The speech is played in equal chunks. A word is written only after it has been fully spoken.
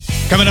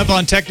Coming up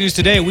on Tech News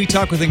Today, we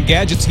talk with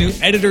Engadget's new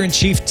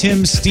editor-in-chief,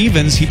 Tim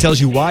Stevens. He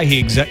tells you why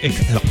he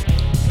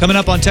Coming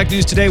up on Tech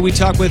News Today, we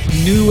talk with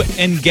new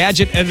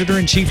Engadget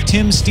editor-in-chief,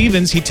 Tim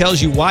Stevens. He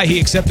tells you why he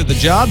accepted the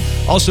job.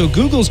 Also,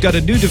 Google's got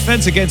a new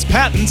defense against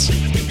patents,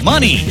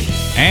 money,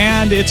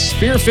 and it's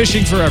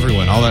spearfishing for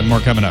everyone. All that and more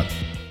coming up.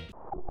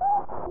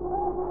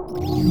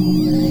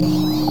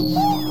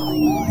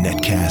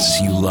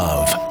 Netcasts you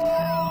love.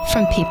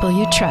 From people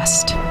you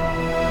trust.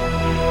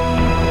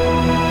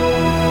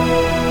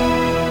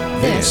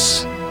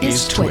 This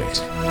is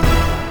Twit.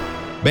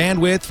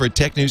 Bandwidth for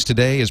Tech News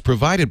Today is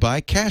provided by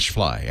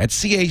CashFly at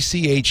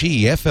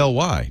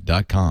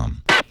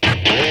CACHEFLY.com.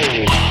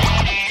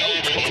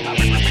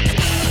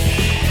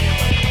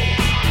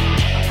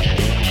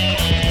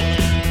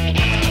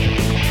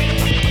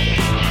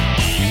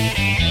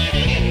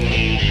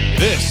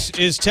 This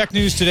is Tech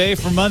News Today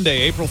for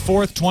Monday, April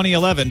 4th,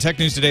 2011. Tech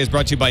News Today is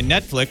brought to you by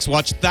Netflix.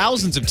 Watch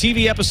thousands of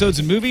TV episodes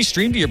and movies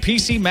streamed to your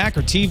PC, Mac,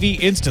 or TV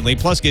instantly.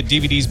 Plus, get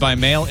DVDs by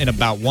mail in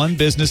about one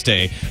business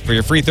day. For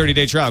your free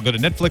 30-day trial, go to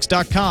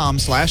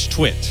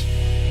netflix.com/twit.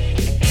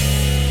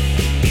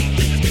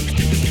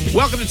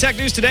 Welcome to Tech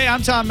News Today.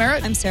 I'm Tom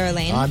Merritt. I'm Sarah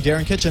Lane. I'm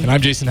Darren Kitchen. And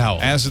I'm Jason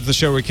Howell. As is the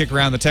show, we kick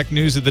around the tech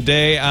news of the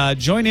day.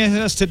 Joining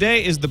us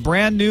today is the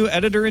brand new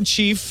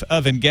editor-in-chief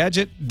of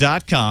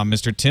Engadget.com,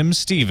 Mr. Tim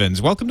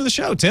Stevens. Welcome to the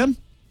show, Tim.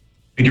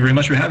 Thank you very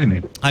much for having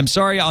me. I'm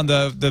sorry, on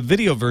the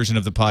video version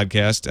of the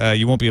podcast,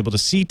 you won't be able to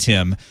see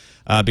Tim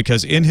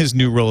because in his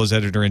new role as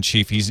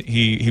editor-in-chief,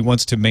 he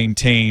wants to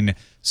maintain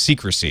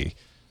secrecy.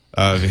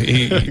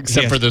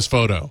 Except for this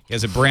photo. He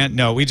has a brand.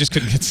 No, we just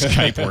couldn't get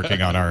Skype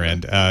working on our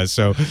end.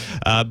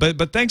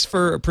 But thanks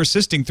for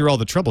persisting through all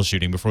the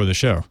troubleshooting before the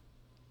show.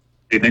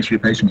 Hey, thanks for your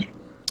patience.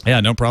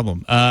 Yeah, no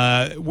problem.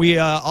 We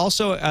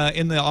also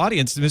in the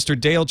audience, Mr.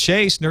 Dale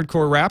Chase,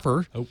 Nerdcore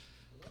rapper. Oh.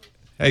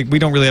 Hey, we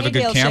don't really have a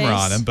good Dale camera Chase.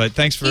 on him, but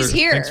thanks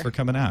for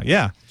coming out.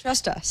 Yeah,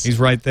 Trust us. he's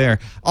right there.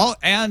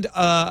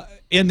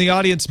 In the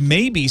audience,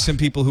 maybe some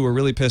people who were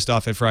really pissed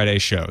off at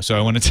Friday's show. So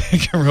I want to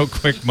take a real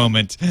quick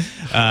moment.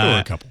 Or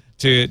a couple.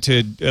 To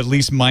at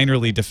least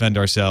minorly defend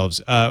ourselves.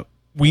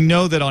 We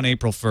know that on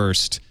April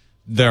 1st,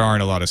 there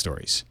aren't a lot of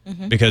stories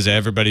because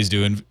everybody's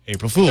doing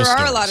April Fool's stories.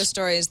 There are a lot of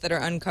stories that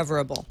are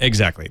uncoverable.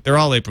 Exactly. They're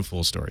all April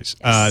Fool's stories.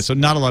 Yes. So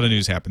not a lot of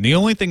news happened. The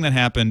only thing that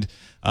happened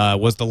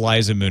was the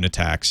Liza Moon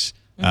attacks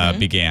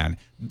began.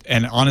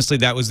 And honestly,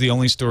 that was the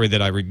only story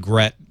that I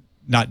regret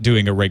not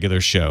doing a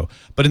regular show.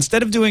 But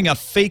instead of doing a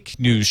fake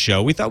news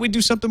show, we thought we'd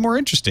do something more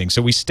interesting.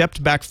 So we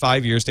stepped back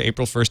 5 years to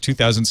April 1st,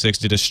 2006,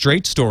 did a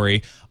straight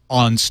story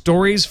on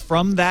stories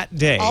from that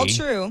day. All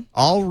true.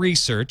 All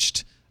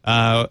researched.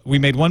 We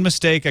made one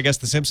mistake. I guess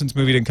the Simpsons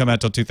movie didn't come out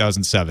till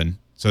 2007,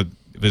 so it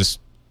was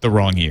the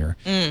wrong year.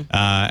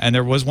 And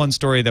there was one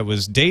story that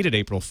was dated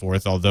April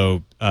 4th,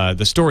 although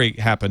the story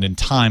happened in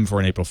time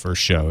for an April 1st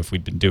show if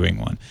we'd been doing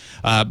one.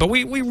 But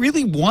we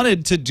really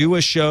wanted to do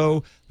a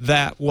show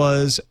that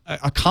was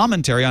a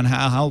commentary on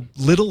how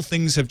little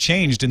things have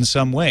changed in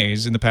some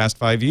ways in the past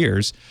 5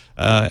 years,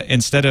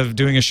 instead of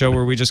doing a show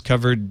where we just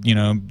covered,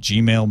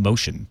 Gmail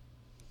motion.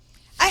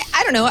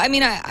 I don't know. I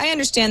mean, I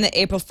understand that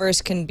April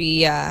 1st can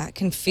be,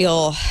 can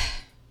feel,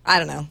 I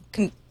don't know,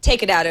 can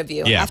take it out of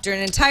you. Yeah. After an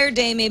entire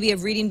day maybe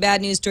of reading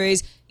bad news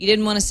stories, you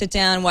didn't want to sit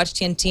down and watch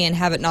TNT and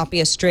have it not be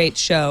a straight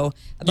show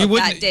about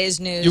that day's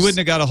news. You wouldn't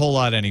have got a whole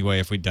lot anyway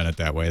if we'd done it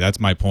that way. That's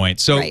my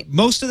point. So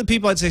most of the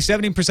people, I'd say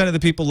 70% of the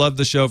people love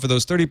the show. For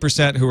those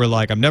 30% who are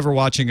like, I'm never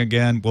watching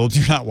again, well,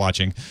 you're not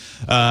watching.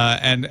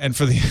 And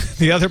for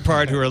the other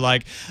part who are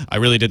like, I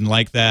really didn't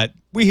like that,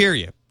 we hear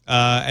you.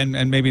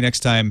 And maybe next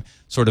time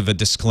sort of a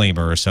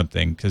disclaimer or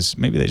something, because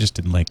maybe they just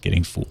didn't like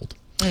getting fooled.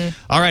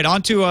 All right,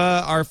 on to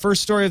our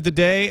first story of the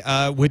day,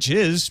 which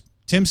is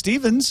Tim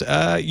Stevens.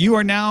 You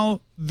are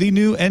now the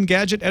new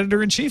Engadget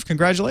editor-in-chief.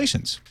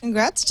 Congratulations.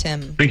 Congrats,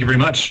 Tim. Thank you very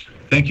much.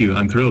 Thank you.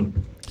 I'm thrilled.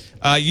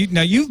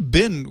 You've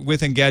been with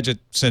Engadget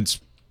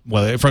since,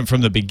 well, from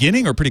the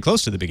beginning or pretty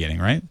close to the beginning,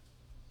 right?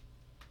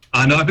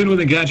 No, I've been with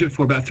Engadget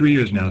for about 3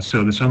 years now.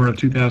 So the summer of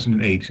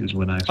 2008 is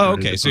when I started. Oh,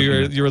 okay. So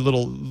you're a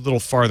little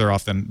farther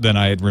off than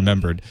I had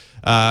remembered.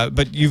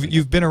 But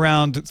you've been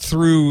around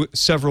through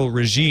several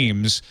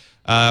regimes.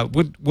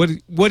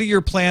 What are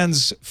your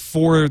plans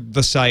for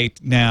the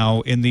site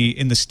now in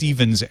the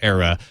Stevens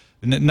era?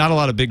 Not a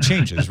lot of big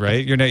changes,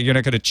 right? You're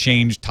not going to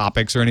change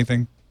topics or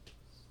anything.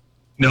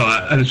 No,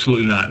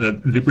 absolutely not.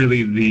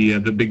 Really, the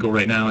big goal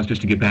right now is just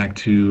to get back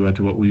to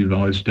what we've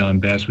always done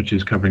best, which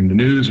is covering the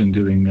news and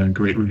doing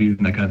great reviews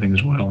and that kind of thing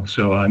as well.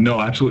 So no,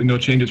 absolutely no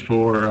changes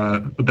for a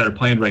better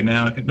plan right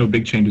now. No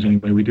big changes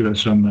anyway. We do have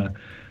some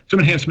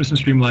enhancements and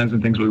streamlines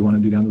and things that we want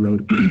to do down the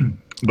road.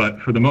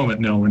 But for the moment,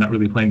 no, we're not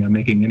really planning on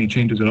making any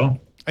changes at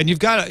all. And you've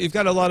got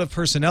a lot of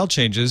personnel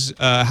changes.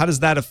 How does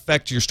that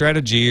affect your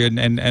strategy and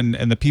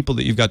the people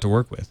that you've got to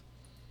work with?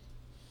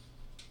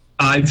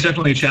 It's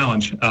definitely a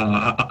challenge.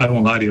 I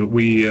won't lie to you.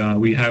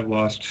 We have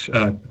lost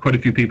quite a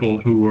few people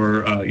who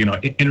were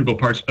integral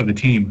parts of the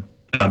team,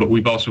 but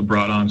we've also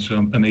brought on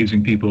some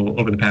amazing people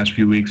over the past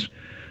few weeks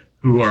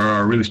who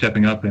are really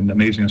stepping up and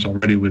amazing us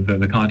already with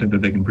the content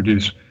that they can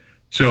produce.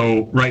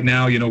 So right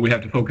now, we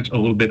have to focus a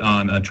little bit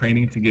on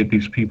training to get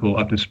these people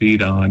up to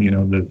speed on,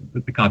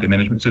 the content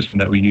management system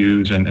that we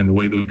use and the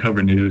way that we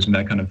cover news and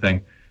that kind of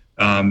thing.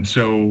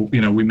 So,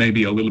 we may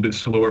be a little bit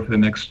slower for the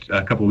next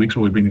couple of weeks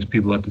while we bring these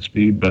people up to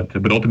speed,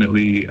 but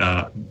ultimately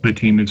the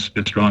team is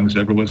as strong as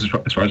ever was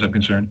as far as I'm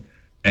concerned.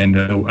 And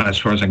as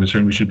far as I'm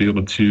concerned, we should be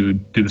able to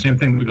do the same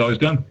thing we've always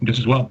done, just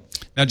as well.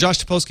 Now,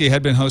 Josh Topolsky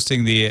had been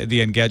hosting the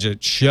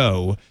Engadget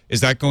show.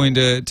 Is that going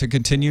to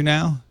continue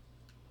now?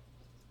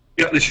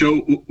 Yeah, the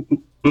show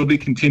will be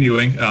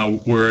continuing.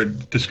 We're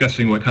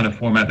discussing what kind of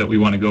format that we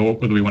want to go,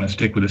 whether we want to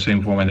stick with the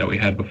same format that we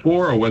had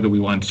before or whether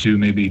we want to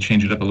maybe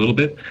change it up a little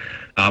bit.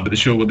 But the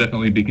show will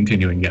definitely be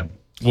continuing, yeah.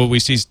 Will we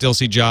still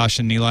see Josh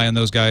and Nilay and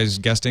those guys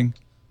guesting?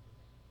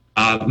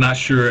 Not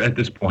sure at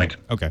this point.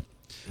 Okay.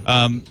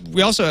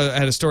 We also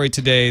had a story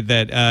today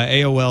that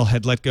AOL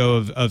had let go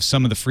of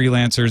some of the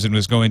freelancers and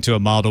was going to a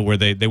model where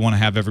they want to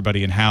have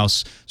everybody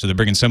in-house, so they're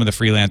bringing some of the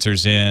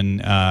freelancers in.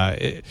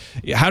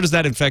 How does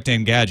that affect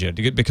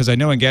Engadget? Because I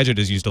know Engadget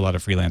has used a lot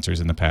of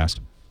freelancers in the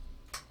past.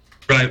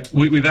 Right.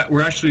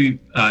 We're actually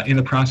in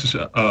the process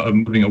of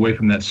moving away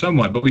from that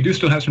somewhat, but we do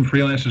still have some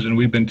freelancers, and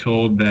we've been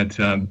told that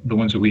the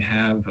ones that we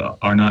have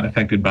are not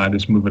affected by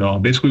this move at all.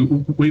 Basically,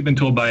 we've been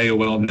told by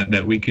AOL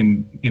that we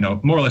can,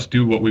 more or less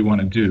do what we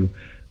want to do.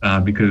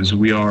 Because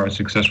we are a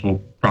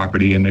successful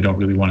property and they don't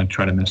really want to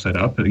try to mess that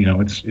up.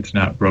 It's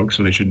not broke,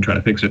 so they shouldn't try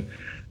to fix it.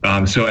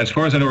 So as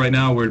far as I know right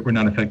now, we're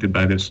not affected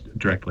by this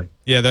directly.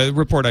 Yeah, the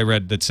report I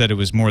read that said it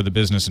was more the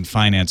business and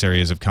finance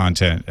areas of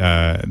content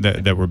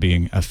that were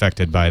being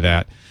affected by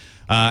that.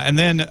 And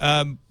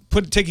then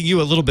taking you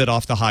a little bit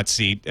off the hot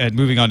seat and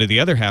moving on to the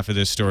other half of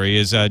this story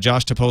is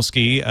Josh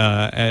Topolsky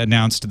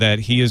announced that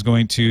he is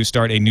going to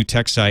start a new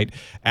tech site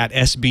at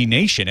SB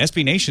Nation.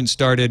 SB Nation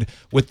started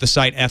with the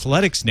site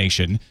Athletics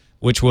Nation,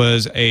 which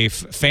was a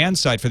fan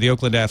site for the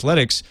Oakland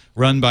Athletics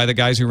run by the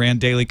guys who ran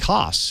Daily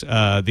Kos,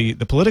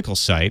 the political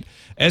site.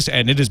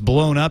 And it has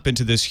blown up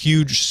into this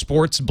huge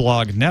sports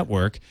blog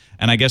network.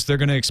 And I guess they're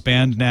going to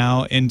expand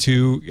now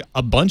into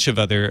a bunch of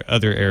other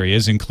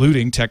areas,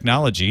 including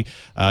technology.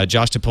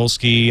 Josh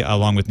Topolsky,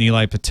 along with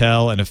Nilay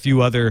Patel and a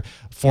few other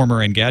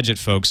former Engadget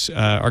folks,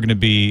 are going to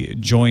be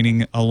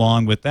joining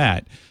along with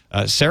that.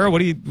 Sarah, what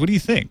do you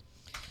think?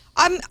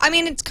 I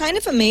mean, it's kind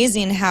of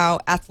amazing how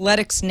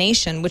Athletics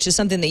Nation, which is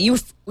something that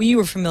you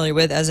were familiar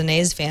with as an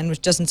A's fan,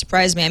 which doesn't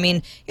surprise me. I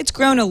mean, it's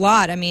grown a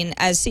lot. I mean,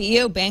 as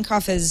CEO,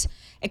 Bancroft has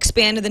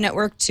expanded the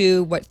network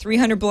to,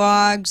 300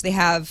 blogs. They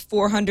have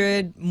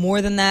 400,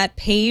 more than that,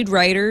 paid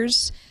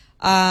writers.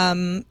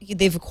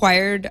 They've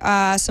acquired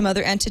some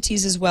other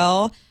entities as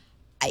well.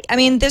 I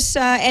mean, this,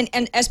 and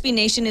SB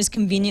Nation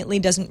conveniently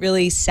doesn't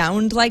really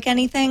sound like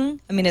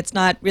anything. I mean, it's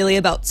not really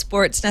about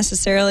sports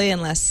necessarily,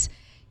 unless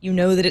you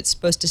know that it's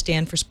supposed to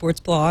stand for sports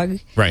blog.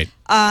 Right.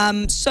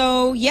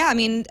 So yeah, I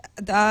mean,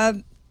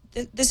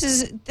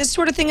 this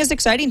sort of thing is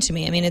exciting to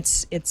me. I mean,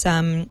 it's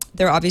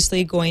they're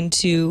obviously going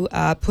to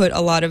put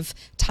a lot of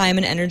time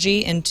and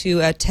energy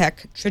into a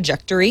tech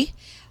trajectory.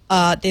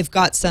 They've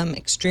got some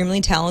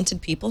extremely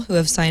talented people who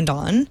have signed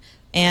on,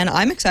 and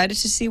I'm excited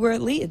to see where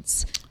it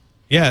leads.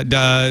 Yeah,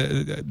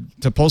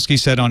 Topolsky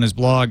said on his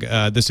blog,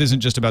 this isn't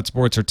just about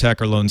sports or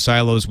tech or lone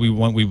silos.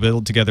 We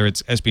build together.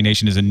 SB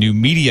Nation is a new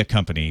media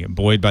company,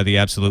 buoyed by the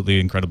absolutely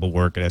incredible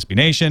work at SB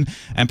Nation.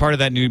 And part of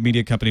that new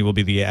media company will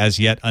be the as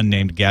yet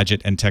unnamed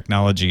gadget and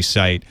technology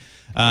site.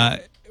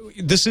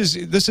 This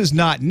is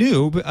not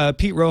new.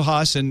 Pete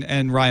Rojas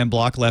and Ryan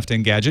Block left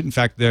Engadget. In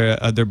fact,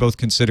 they're both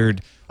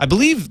considered. I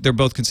believe they're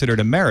both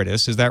considered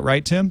emeritus. Is that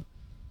right, Tim?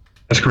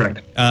 That's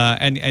correct.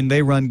 And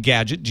they run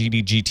Gadget,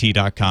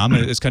 GDGT.com.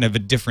 It's kind of a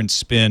different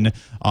spin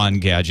on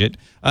Gadget.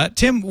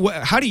 Tim,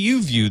 how do you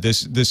view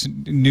this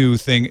new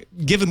thing,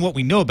 given what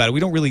we know about it? We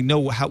don't really know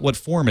what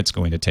form it's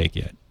going to take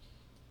yet.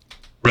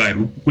 Right.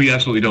 We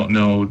absolutely don't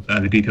know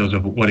the details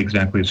of what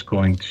exactly it's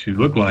going to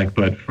look like,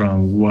 but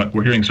from what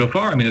we're hearing so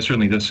far, I mean, it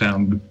certainly does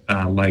sound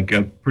like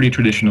a pretty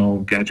traditional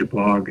Gadget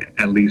blog,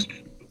 at least,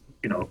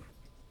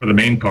 for the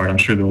main part. I'm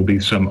sure there will be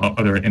some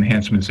other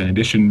enhancements and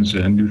additions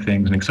and new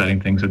things and exciting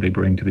things that they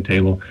bring to the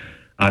table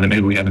that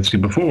maybe we haven't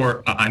seen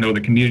before. I know the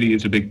community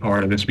is a big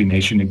part of SB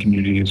Nation, and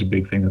community is a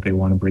big thing that they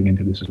want to bring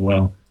into this as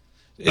well.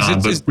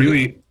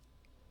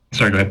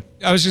 Sorry, go ahead.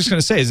 I was just going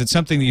to say, is it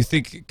something that you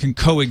think can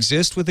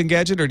coexist with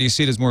Engadget, or do you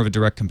see it as more of a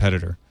direct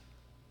competitor?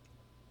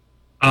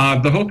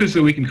 The hope is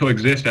that we can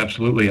coexist,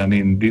 absolutely. I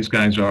mean, these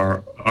guys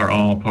are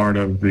all part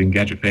of the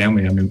Engadget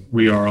family. I mean,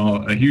 we are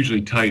all a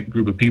hugely tight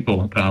group of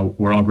people.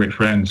 We're all great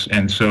friends.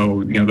 And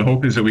so, the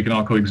hope is that we can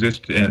all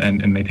coexist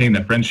and maintain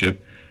that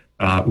friendship.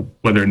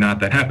 Whether or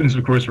not that happens,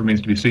 of course, remains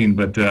to be seen.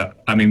 But,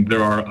 I mean,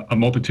 there are a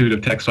multitude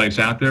of tech sites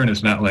out there, and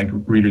it's not like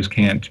readers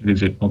can't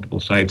visit multiple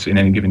sites in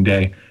any given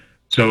day.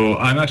 So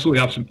I'm absolutely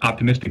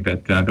optimistic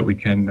that we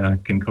can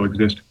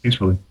coexist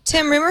peacefully.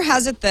 Tim, rumor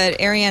has it that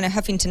Ariana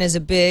Huffington is a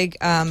big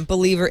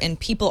believer in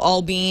people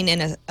all being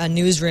in a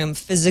newsroom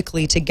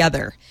physically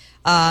together.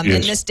 Yes.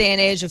 In this day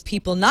and age of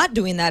people not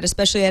doing that,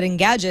 especially at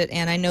Engadget,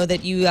 and I know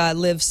that you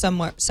live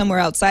somewhere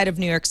outside of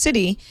New York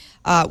City,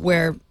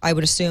 where I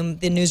would assume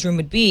the newsroom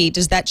would be.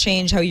 Does that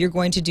change how you're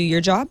going to do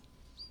your job?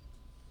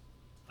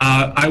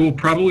 I will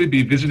probably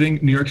be visiting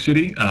New York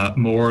City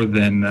more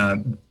than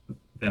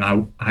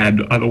I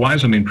had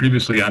otherwise. I mean,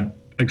 previously I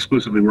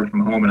exclusively worked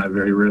from home, and I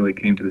very rarely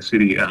came to the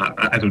city.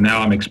 As of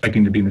now, I'm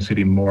expecting to be in the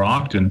city more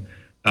often.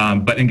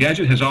 But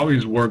Engadget has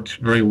always worked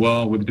very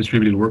well with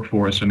distributed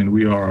workforce. I mean,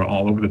 we are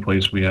all over the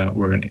place.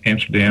 We're in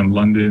Amsterdam,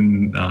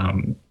 London,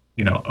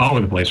 all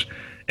over the place.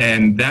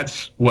 And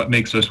that's what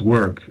makes us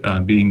work,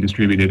 being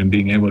distributed and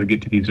being able to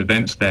get to these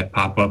events that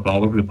pop up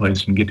all over the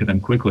place and get to them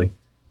quickly.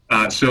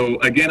 So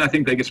again, I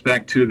think that gets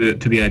back to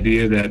the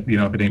idea that,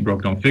 if it ain't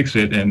broke, don't fix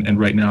it. And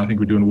right now, I think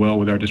we're doing well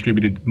with our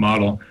distributed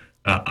model.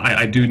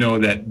 I do know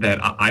that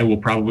I will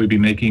probably be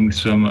making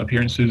some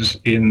appearances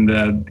in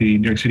the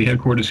New York City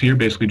headquarters here,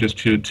 basically just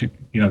to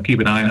keep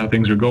an eye on how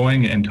things are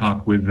going and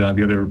talk with the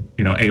other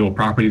AOL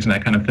properties and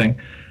that kind of thing.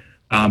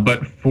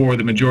 But for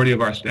the majority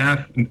of our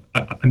staff,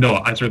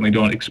 no, I certainly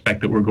don't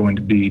expect that we're going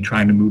to be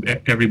trying to move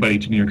everybody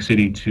to New York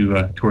City to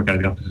work out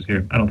of the offices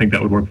here. I don't think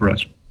that would work for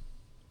us.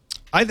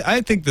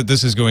 I think that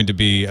this is going to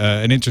be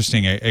an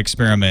interesting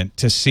experiment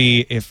to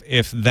see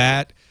if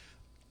that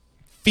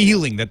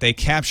feeling that they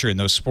capture in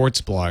those sports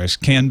blogs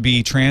can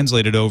be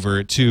translated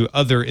over to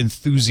other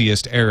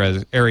enthusiast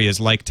areas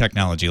like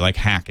technology, like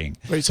hacking.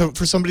 Right. So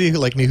for somebody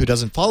like me who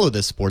doesn't follow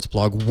this sports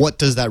blog, what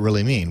does that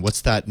really mean?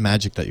 What's that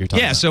magic that you're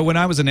talking about? Yeah. So when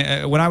I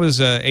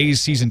was a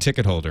A's season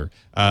ticket holder,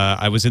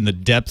 I was in the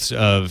depths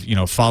of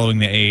following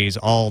the A's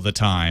all the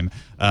time,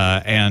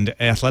 and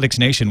Athletics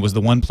Nation was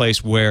the one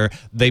place where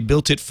they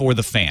built it for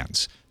the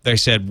fans. They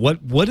said,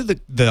 what do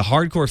the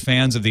hardcore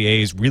fans of the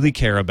A's really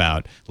care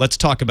about? Let's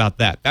talk about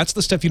that. That's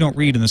the stuff you don't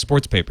read in the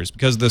sports papers,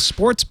 because the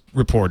sports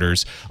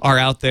reporters are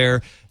out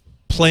there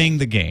playing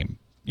the game,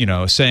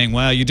 saying,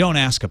 well, you don't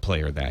ask a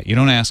player that. You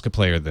don't ask a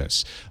player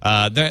this.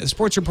 The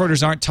sports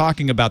reporters aren't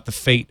talking about the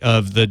fate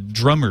of the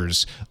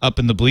drummers up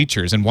in the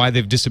bleachers and why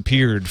they've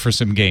disappeared for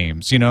some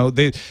games.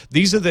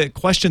 These are the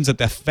questions that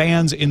the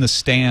fans in the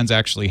stands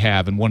actually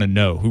have and want to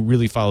know, who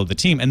really follow the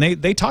team. And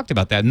they talked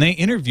about that, and they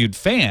interviewed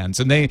fans,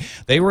 and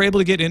they were able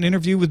to get an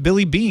interview with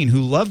Billy Beane,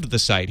 who loved the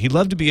site. He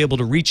loved to be able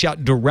to reach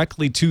out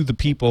directly to the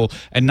people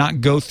and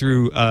not go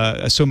through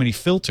so many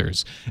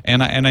filters.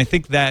 And I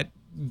think that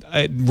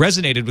it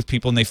resonated with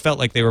people, and they felt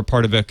like they were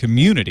part of a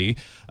community,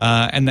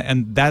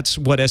 and that's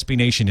what SB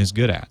Nation is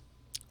good at.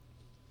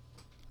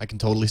 I can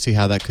totally see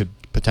how that could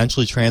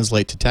potentially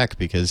translate to tech,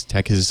 because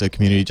tech is a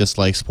community just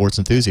like sports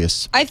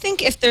enthusiasts. I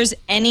think if there's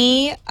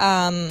any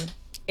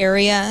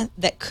area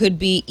that could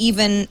be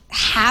even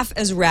half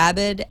as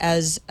rabid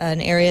as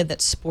an area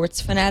that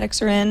sports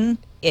fanatics are in,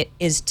 it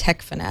is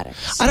tech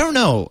fanatics. I don't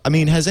know. I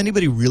mean, has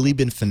anybody really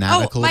been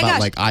fanatical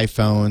about like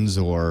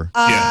iPhones or?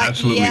 Yeah,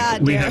 absolutely. Yeah,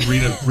 we have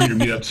reader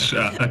meetups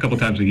a couple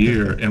times a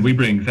year, and we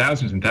bring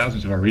thousands and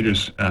thousands of our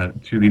readers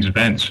to these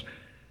events.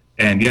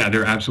 And yeah,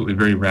 they're absolutely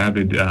very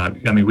rabid. I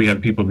mean, we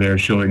have people there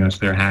showing us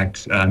their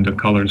hacked the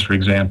colors, for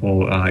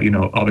example,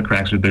 all the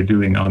cracks that they're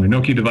doing on the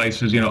Nokia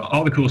devices,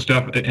 all the cool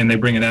stuff, and they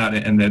bring it out,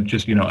 and that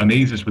just,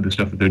 amaze us with the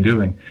stuff that they're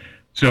doing.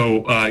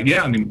 So,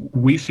 yeah, I mean,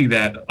 we see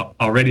that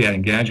already at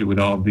Engadget with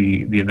all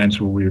the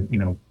events where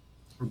we're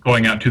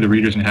going out to the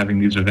readers and having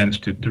these events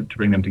to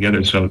bring them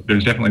together. So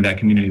there's definitely that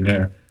community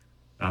there,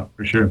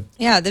 for sure.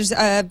 Yeah, there's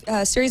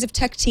a series of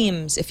tech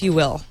teams, if you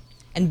will,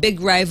 and big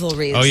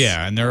rivalries. Oh,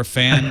 yeah, and there are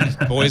fan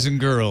boys and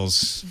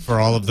girls for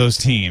all of those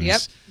teams.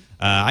 Yep.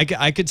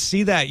 I could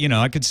see that,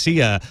 I could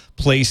see a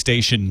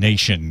PlayStation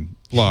Nation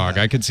blog.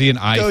 I could see an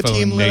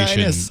iPhone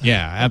Nation.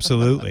 Yeah,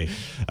 absolutely.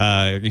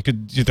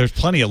 There's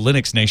plenty of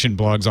Linux Nation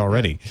blogs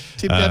already.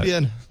 Team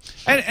Debian.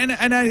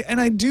 And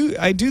I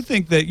do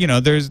think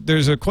that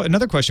there's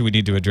another question we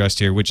need to address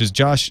here, which is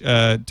Josh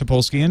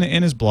Topolsky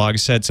in his blog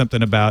said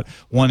something about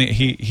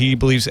he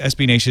believes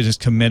SB Nation is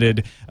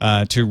committed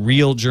to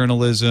real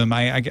journalism.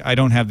 I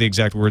don't have the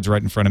exact words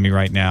right in front of me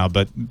right now,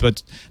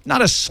 but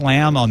not a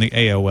slam on the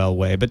AOL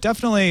way, but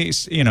definitely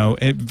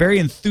very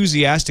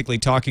enthusiastically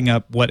talking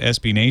up what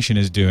SB Nation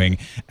is doing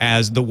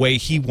as the way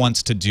he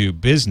wants to do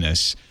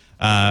business.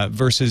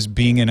 Versus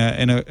being in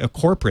a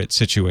corporate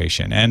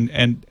situation,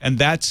 and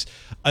that's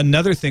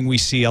another thing we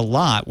see a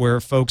lot, where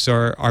folks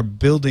are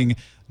building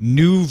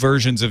new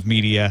versions of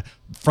media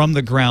from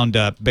the ground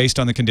up based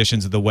on the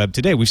conditions of the web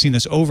today. We've seen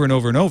this over and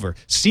over and over.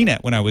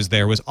 CNET, when I was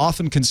there, was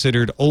often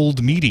considered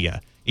old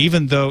media,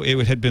 even though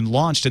it had been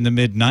launched in the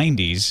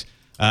mid-90s.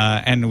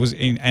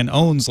 And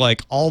owns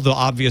like all the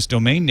obvious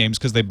domain names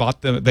because they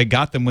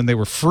got them when they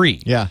were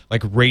free. Yeah,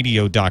 like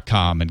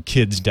radio.com and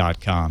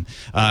kids.com.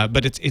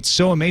 But it's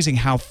so amazing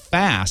how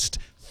fast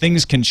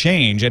things can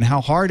change and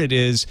how hard it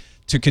is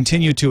to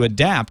continue to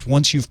adapt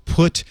once you've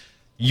put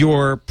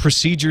your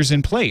procedures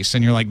in place,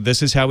 and you're like,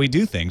 this is how we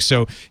do things.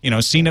 So,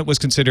 CNET was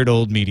considered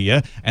old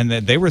media, and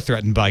that they were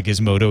threatened by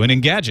Gizmodo and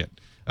Engadget.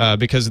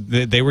 Because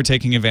they were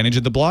taking advantage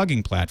of the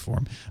blogging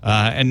platform,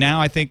 and now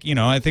I think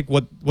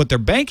what they're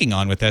banking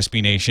on with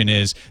SB Nation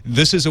is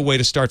this is a way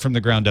to start from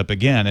the ground up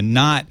again,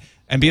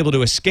 and be able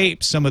to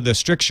escape some of the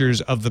strictures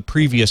of the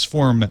previous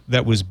form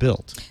that was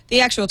built.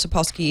 The actual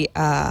Topolsky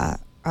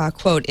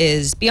quote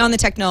is, beyond the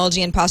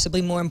technology and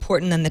possibly more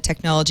important than the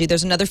technology,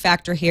 there's another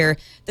factor here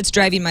that's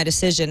driving my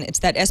decision. It's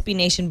that SB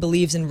Nation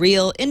believes in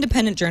real,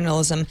 independent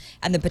journalism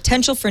and the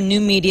potential for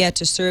new media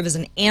to serve as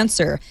an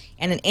answer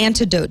and an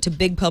antidote to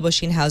big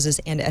publishing houses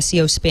and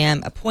SEO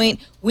spam, a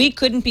point we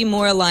couldn't be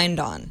more aligned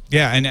on.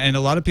 Yeah, and a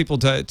lot of people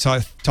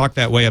talk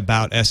that way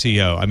about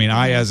SEO. I mean,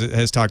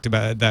 has talked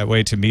about that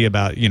way to me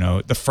about,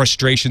 the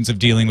frustrations of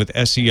dealing with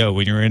SEO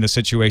when you're in a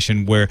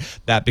situation where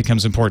that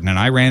becomes important. And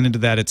I ran into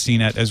that at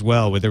CNET as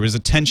well, where there was a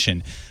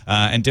tension,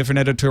 and different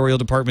editorial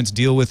departments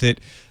deal with it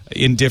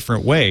in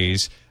different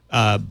ways.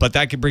 But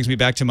that brings me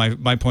back to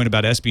my point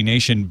about SB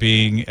Nation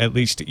being, at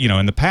least,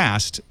 in the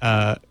past,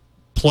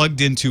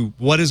 plugged into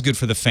what is good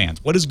for the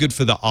fans, what is good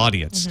for the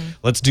audience.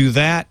 Let's do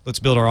that. Let's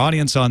build our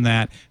audience on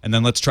that, and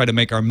then let's try to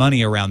make our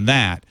money around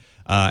that.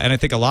 And I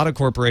think a lot of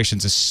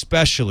corporations,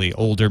 especially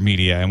older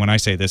media, and when I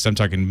say this, I'm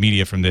talking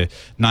media from the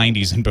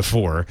 90s and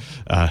before,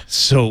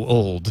 so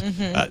old,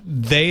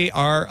 they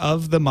are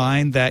of the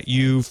mind that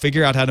you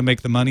figure out how to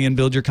make the money and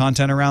build your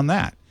content around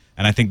that.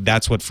 And I think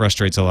that's what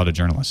frustrates a lot of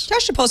journalists.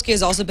 Josh Topolsky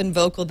has also been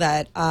vocal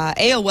that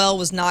AOL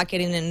was not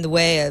getting in the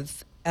way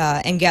of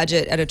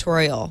Engadget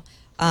editorial.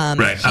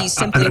 Right. He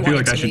simply I feel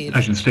like I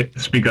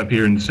should speak up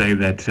here and say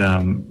that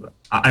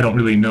I don't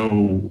really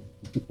know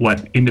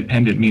what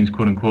independent means,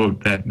 quote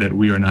unquote, that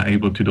we are not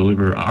able to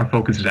deliver. Our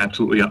focus is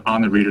absolutely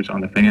on the readers,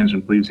 on the fans,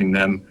 and pleasing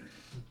them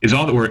is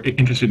all that we're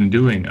interested in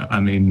doing. I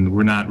mean,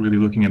 we're not really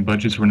looking at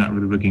budgets. We're not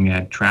really looking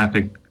at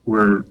traffic.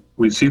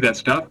 We see that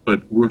stuff,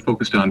 but we're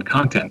focused on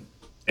content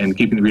and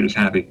keeping the readers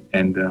happy.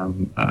 And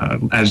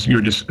as you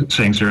were just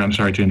saying, sir, I'm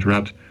sorry to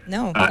interrupt.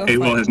 No,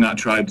 AOL has not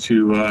tried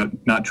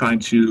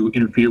to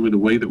interfere with the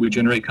way that we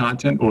generate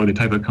content or the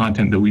type of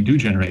content that we do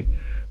generate.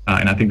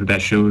 And I think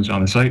that shows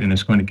on the site, and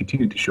it's going to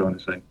continue to show on the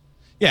site.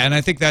 Yeah, and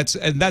I think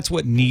that's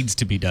what needs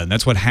to be done.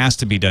 That's what has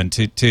to be done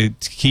to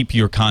keep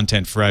your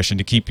content fresh and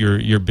to keep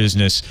your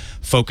business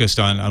focused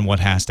on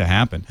what has to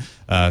happen.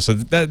 So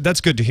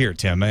that's good to hear,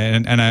 Tim.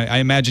 And I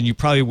imagine you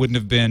probably wouldn't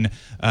have been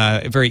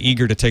very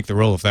eager to take the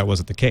role if that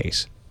wasn't the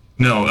case.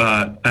 No,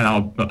 and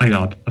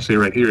I'll say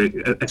right here,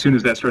 as soon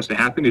as that starts to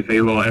happen, if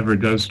AOL ever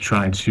does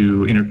try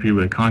to interfere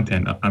with the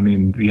content, I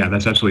mean, yeah,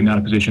 that's absolutely not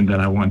a position that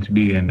I want to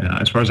be in.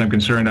 As far as I'm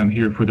concerned, I'm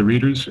here for the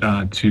readers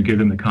to give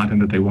them the content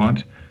that they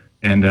want.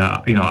 And,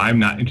 I'm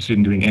not interested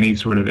in doing any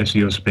sort of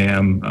SEO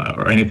spam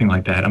or anything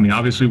like that. I mean,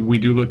 obviously, we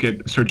do look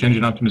at search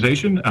engine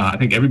optimization. I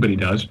think everybody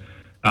does.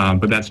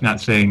 But that's not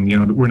saying,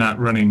 we're not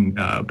running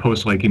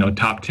posts like,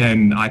 top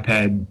 10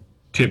 iPad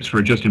tips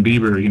for Justin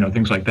Bieber,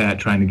 things like that,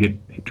 trying to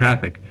get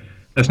traffic.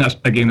 That's not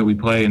a game that we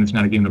play, and it's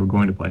not a game that we're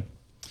going to play.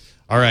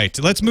 All right,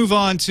 let's move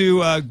on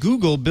to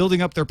Google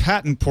building up their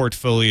patent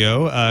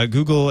portfolio.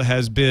 Google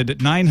has bid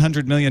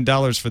 $900 million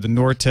for the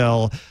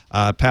Nortel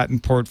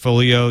patent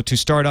portfolio to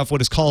start off what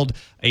is called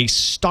a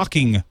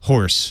stalking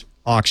horse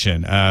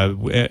auction.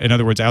 In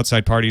other words,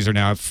 outside parties are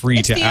now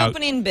free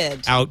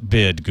to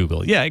outbid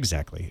Google. Yeah,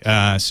 exactly.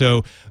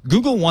 So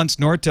Google wants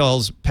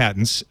Nortel's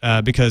patents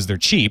because they're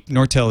cheap.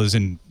 Nortel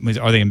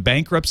are they in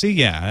bankruptcy?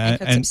 Yeah,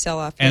 and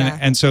sell-off.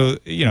 And so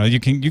you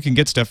can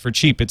get stuff for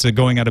cheap. It's a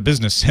going out of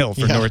business sale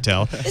for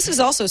Nortel. This is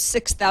also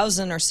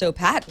 6,000 or so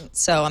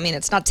patents. So I mean,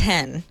 it's not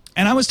 10.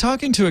 And I was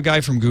talking to a guy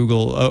from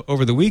Google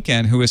over the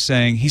weekend who was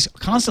saying he's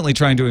constantly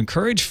trying to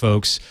encourage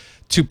folks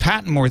to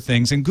patent more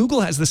things, and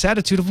Google has this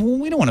attitude of, well,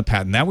 we don't want to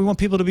patent that. We want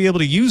people to be able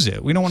to use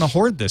it. We don't want to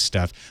hoard this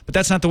stuff. But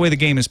that's not the way the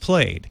game is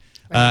played.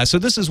 Right. So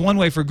this is one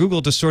way for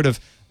Google to sort of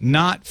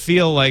not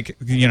feel like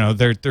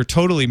they're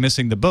totally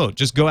missing the boat.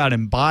 Just go out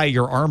and buy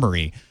your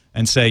armory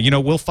and say,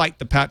 we'll fight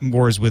the patent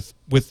wars with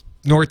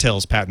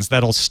Nortel's patents.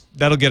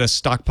 That'll get us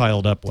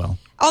stockpiled up well.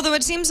 Although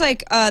it seems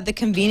like the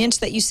convenience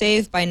that you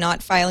save by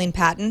not filing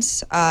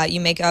patents, you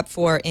make up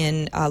for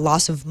in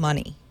loss of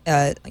money.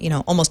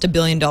 Almost $1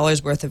 billion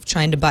worth of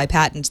trying to buy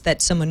patents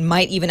that someone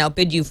might even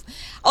outbid you.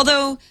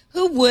 Although,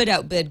 who would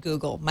outbid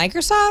Google?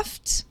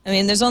 Microsoft? I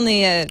mean, there's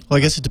only well, I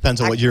guess it depends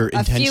on what your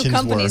intentions were. A few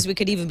companies we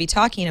could even be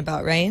talking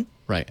about, right?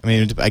 Right. I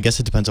mean, I guess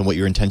it depends on what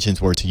your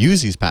intentions were to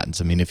use these patents.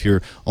 I mean, if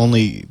you're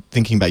only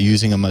thinking about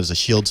using them as a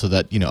shield so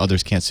that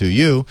others can't sue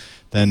you,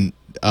 then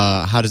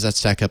how does that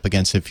stack up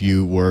against if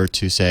you were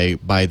to say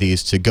buy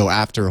these to go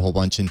after a whole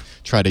bunch and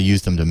try to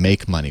use them to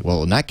make money?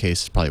 Well, in that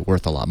case, it's probably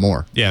worth a lot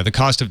more. Yeah, the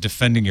cost of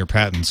defending your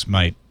patents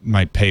might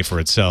pay for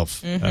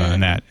itself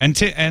in that. And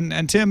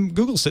Tim,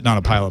 Google's sitting on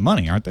a pile of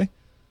money, aren't they?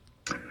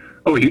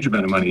 Oh, a huge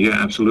amount of money. Yeah,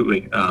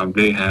 absolutely.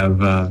 They have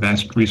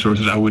vast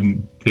resources. I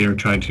wouldn't dare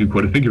try to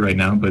quote a figure right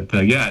now, but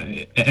yeah,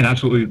 and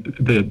absolutely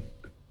the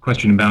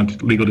question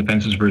about legal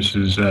defenses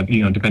versus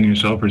defending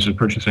yourself versus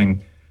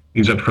purchasing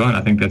these up front.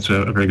 I think that's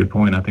a very good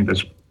point. I think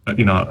that's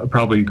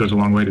probably goes a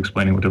long way to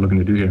explaining what they're looking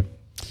to do here.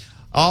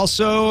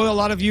 Also, a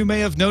lot of you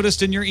may have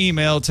noticed in your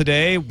email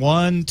today,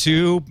 1,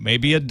 2,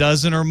 maybe a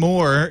dozen or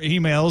more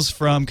emails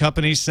from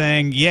companies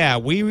saying, yeah,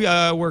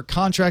 we're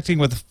contracting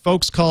with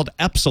folks called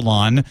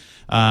Epsilon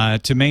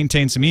to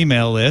maintain some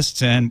email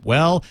lists. And,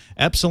 well,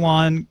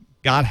 Epsilon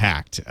got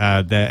hacked.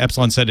 The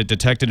Epsilon said it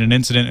detected an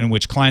incident in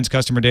which clients'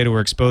 customer data were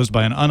exposed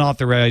by an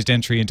unauthorized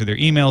entry into their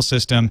email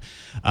system.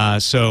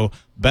 So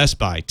Best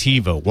Buy,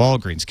 TiVo,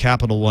 Walgreens,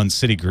 Capital One,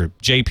 Citigroup,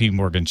 JP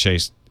Morgan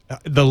Chase,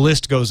 the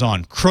list goes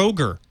on.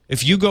 Kroger.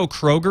 If you go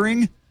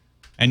Krogering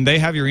and they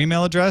have your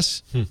email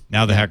address,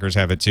 now the hackers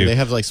have it too. They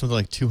have like something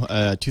like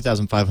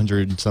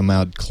 2,500 some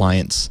odd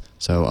clients.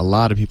 So a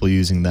lot of people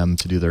using them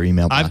to do their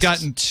email blasts. I've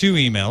gotten 2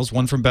 emails,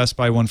 one from Best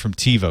Buy, one from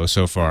TiVo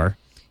so far.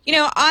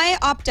 I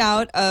opt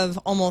out of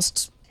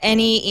almost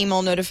any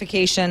email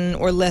notification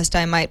or list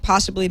I might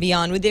possibly be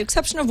on, with the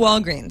exception of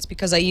Walgreens,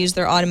 because I use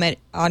their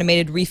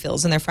automated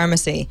refills in their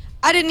pharmacy.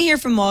 I didn't hear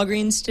from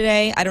Walgreens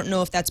today. I don't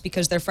know if that's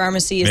because their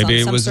pharmacy is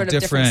Maybe on some sort of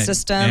different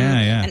system,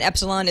 and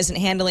Epsilon isn't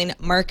handling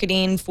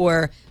marketing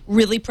for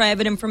really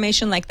private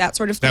information, like that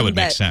sort of thing. That would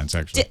make sense,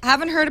 actually.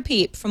 Haven't heard a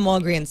peep from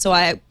Walgreens, so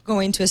I'm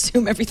going to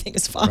assume everything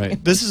is fine.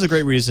 Right. This is a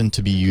great reason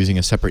to be using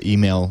a separate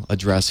email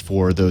address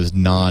for those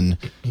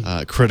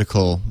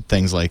non-critical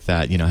things like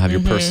that. Have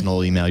your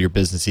personal email, your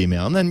business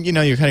email, and then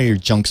your kind of your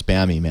junk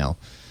spam email.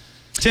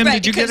 Tim,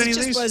 did you get any of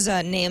these? It just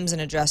was names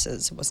and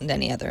addresses. It wasn't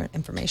any other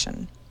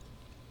information.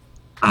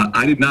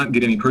 I did not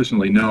get any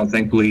personally, no.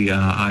 Thankfully,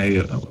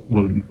 I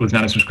was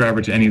not a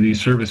subscriber to any of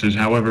these services.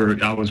 However,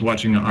 I was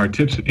watching our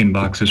tips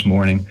inbox this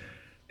morning,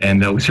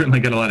 and we certainly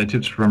got a lot of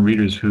tips from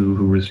readers who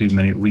received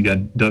many. We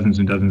got dozens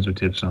and dozens of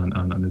tips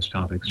on this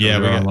topic. So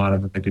there are a lot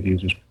of affected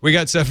users. We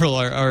got several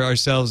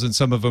ourselves, and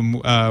some of them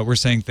were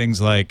saying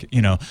things like,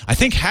 I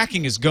think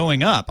hacking is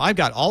going up. I've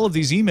got all of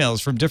these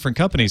emails from different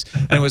companies.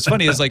 And what's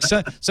funny is like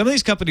some of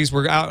these companies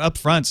were out up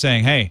front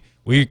saying, hey,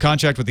 we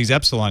contract with these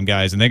Epsilon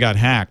guys, and they got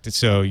hacked.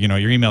 So,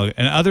 your email.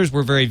 And others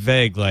were very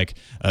vague, like,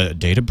 a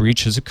data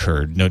breach has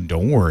occurred. No,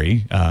 don't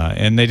worry.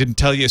 And they didn't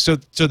tell you. So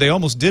they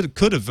almost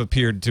could have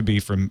appeared to be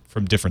from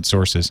different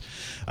sources.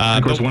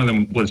 Of course, one of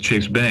them was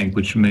Chase Bank,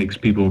 which makes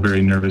people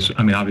very nervous.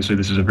 I mean, obviously,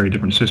 this is a very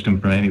different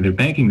system from any of their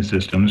banking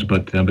systems.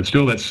 But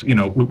still, that's,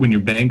 when your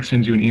bank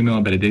sends you an email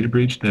about a data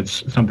breach,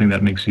 that's something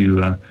that makes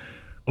you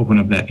open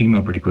up that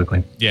email pretty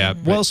quickly. Yeah.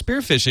 Well, spear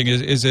phishing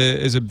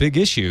is a big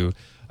issue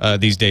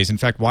these days. In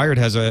fact, Wired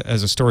has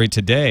a story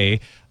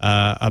today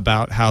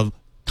about how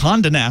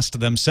Condé Nast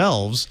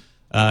themselves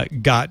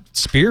got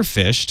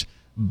spear-phished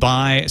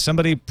by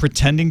somebody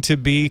pretending to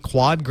be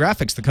Quad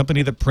Graphics, the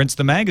company that prints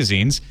the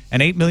magazines,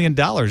 and $8 million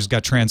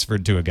got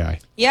transferred to a guy.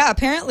 Yeah,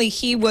 apparently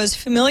he was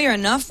familiar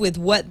enough with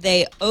what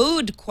they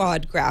owed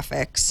Quad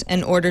Graphics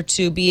in order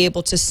to be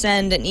able to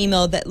send an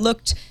email that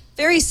looked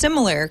very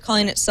similar,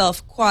 calling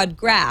itself Quad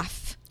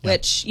Graph,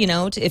 which,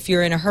 if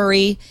you're in a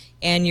hurry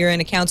and you're in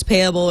accounts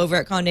payable over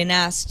at Condé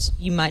Nast,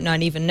 you might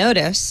not even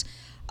notice.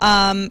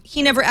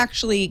 He never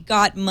actually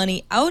got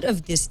money out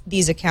of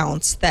these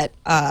accounts that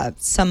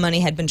some money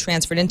had been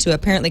transferred into.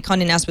 Apparently,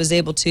 Condé Nast was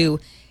able to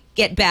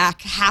get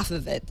back half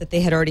of it that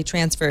they had already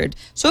transferred.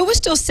 So it was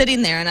still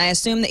sitting there, and I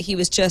assume that he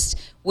was just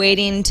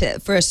waiting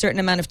for a certain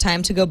amount of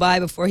time to go by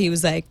before he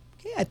was like,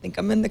 I think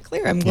I'm in the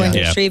clear. I'm going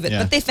to retrieve it.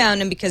 But they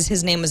found him because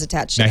his name was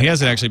attached to it. Now, he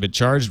hasn't actually been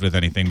charged with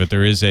anything, but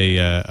there is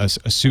a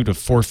suit of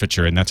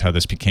forfeiture, and that's how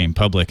this became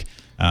public.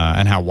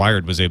 And how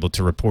Wired was able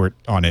to report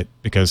on it,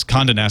 because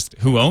Condé Nast,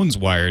 who owns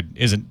Wired,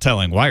 isn't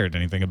telling Wired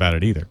anything about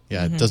it either.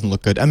 Yeah, it doesn't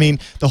look good. I mean,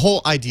 the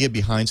whole idea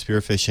behind spear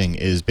phishing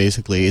is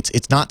basically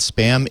it's not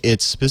spam.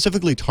 It's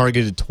specifically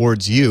targeted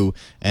towards you,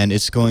 and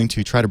it's going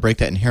to try to break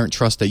that inherent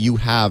trust that you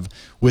have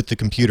with the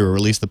computer, or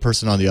at least the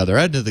person on the other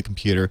end of the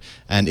computer.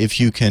 And if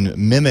you can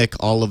mimic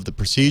all of the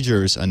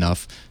procedures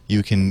enough,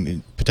 you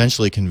can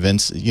potentially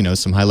convince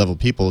some high-level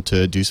people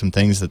to do some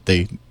things that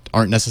they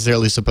aren't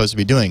necessarily supposed to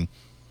be doing.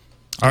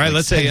 All right,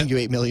 let's say you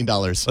 $8 million.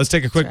 Let's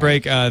take a quick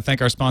break.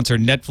 Thank our sponsor,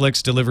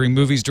 Netflix, delivering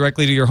movies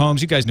directly to your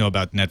homes. You guys know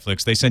about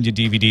Netflix. They send you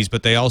DVDs,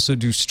 but they also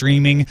do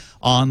streaming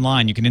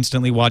online. You can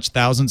instantly watch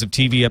thousands of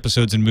TV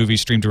episodes and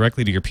movies streamed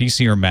directly to your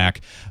PC or Mac,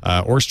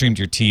 or streamed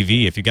to your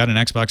TV. If you got an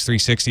Xbox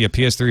 360, a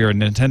PS3, or a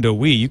Nintendo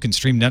Wii, you can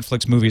stream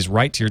Netflix movies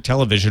right to your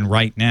television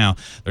right now.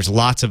 There's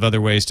lots of other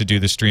ways to do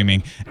the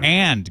streaming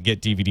and get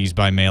DVDs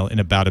by mail in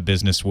about a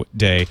business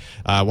day.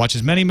 Watch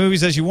as many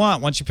movies as you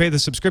want once you pay the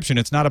subscription.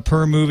 It's not a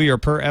per movie or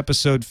per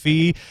episode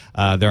fee.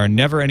 There are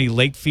never any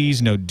late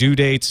fees, no due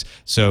dates.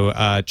 So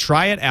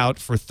try it out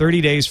for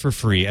 30 days for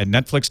free at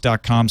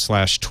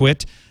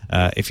netflix.com/twit.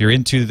 If you're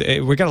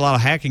into, we got a lot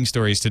of hacking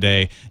stories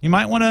today. You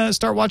might want to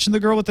start watching The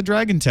Girl with the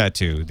Dragon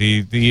Tattoo,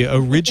 the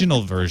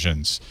original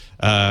versions,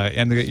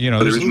 and the the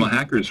original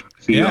hackers.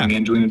 See, young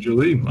Angelina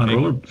Jolie on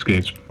roller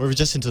skates. We're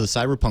just into the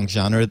cyberpunk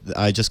genre.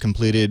 I just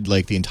completed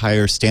the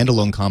entire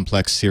standalone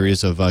complex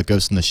series of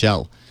Ghost in the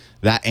Shell.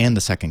 That and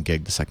the second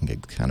gig. The second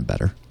gig kind of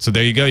better. So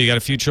there you go. You got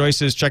a few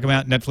choices. Check them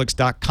out.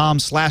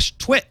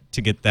 Netflix.com/twit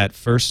to get that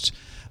first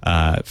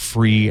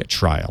free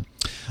trial.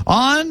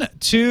 On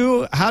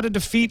to how to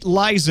defeat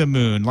Liza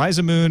Moon.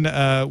 Liza Moon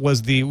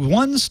was the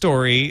one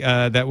story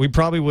that we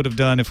probably would have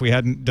done if we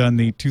hadn't done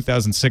the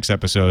 2006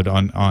 episode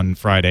on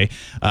Friday.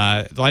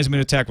 The Liza Moon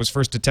attack was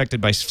first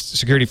detected by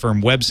security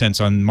firm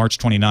WebSense on March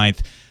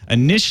 29th.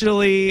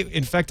 Initially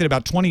infected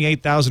about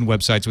 28,000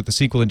 websites with the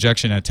SQL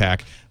injection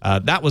attack.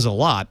 That was a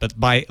lot, but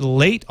by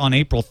late on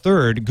April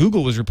 3rd,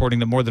 Google was reporting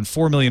that more than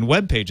 4 million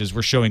web pages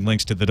were showing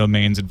links to the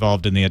domains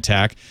involved in the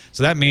attack.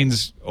 So that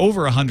means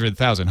over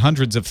 100,000,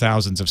 hundreds of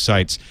thousands of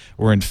sites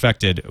were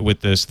infected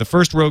with this. The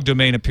first rogue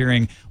domain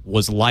appearing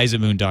was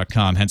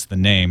lizamoon.com, hence the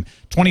name.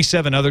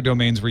 27 other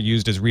domains were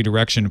used as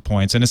redirection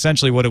points, and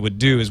essentially what it would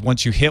do is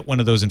once you hit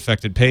one of those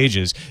infected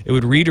pages, it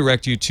would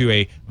redirect you to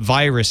a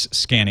virus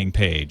scanning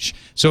page.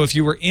 So if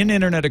you were in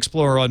Internet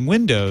Explorer on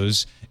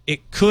Windows,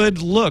 it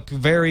could look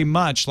very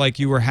much like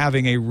you were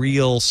having a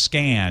real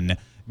scan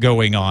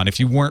going on if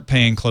you weren't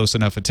paying close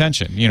enough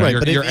attention. You know,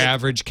 Right, your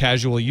average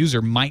casual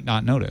user might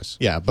not notice.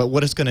 Yeah, but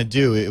what it's going to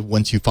do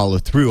once you follow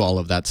through all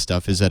of that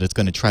stuff is that it's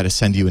going to try to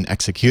send you an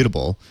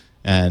executable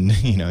and,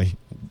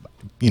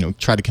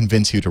 try to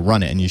convince you to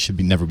run it, and you should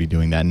never be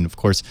doing that. And of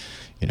course,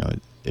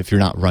 if you're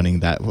not running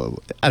that, well,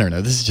 I don't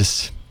know, this is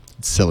just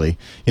silly.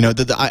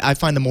 I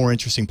find the more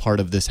interesting part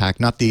of this hack,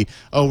 not we're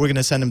going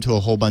to send them to a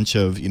whole bunch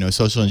of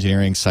social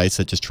engineering sites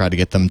that just try to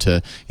get them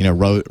to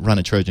run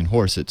a Trojan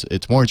horse.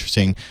 It's more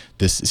interesting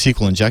this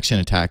SQL injection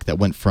attack that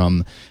went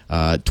from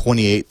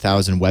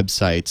 28,000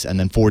 websites, and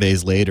then 4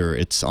 days later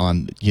it's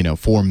on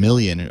 4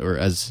 million or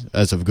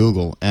as of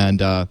Google, and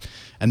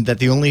that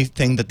the only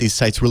thing that these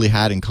sites really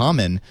had in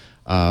common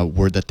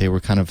were that they were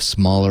kind of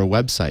smaller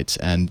websites,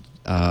 and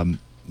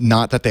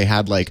not that they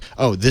had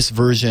this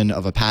version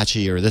of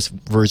Apache or this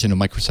version of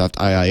Microsoft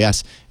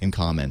IIS in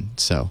common.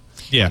 So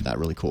yeah, that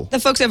really cool. The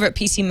folks over at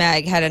PC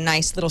Mag had a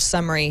nice little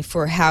summary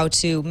for how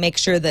to make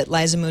sure that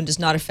Liza Moon does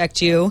not affect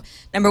you.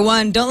 Number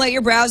one, don't let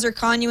your browser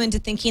con you into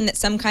thinking that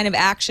some kind of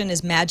action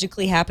is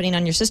magically happening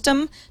on your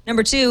system.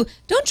 Number two,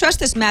 don't trust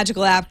this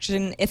magical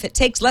action if it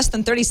takes less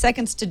than 30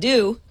 seconds to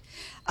do.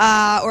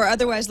 Or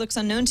otherwise looks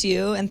unknown to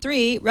you. And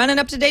three, run an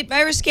up-to-date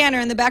virus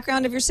scanner in the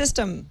background of your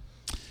system,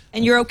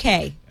 and you're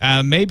okay.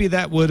 Maybe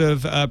that would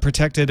have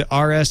protected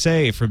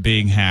RSA from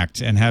being hacked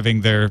and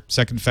having their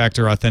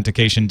second-factor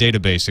authentication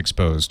database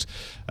exposed.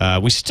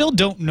 We still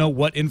don't know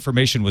what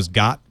information was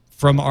got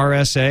from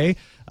RSA,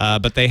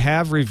 but they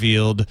have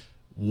revealed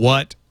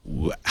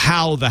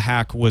how the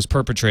hack was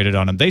perpetrated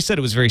on them. They said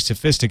it was very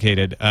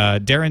sophisticated.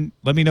 Darren,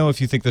 let me know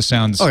if you think this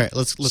sounds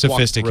let's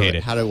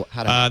sophisticated. Walk through it.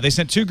 How they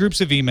sent 2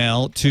 groups of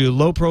email to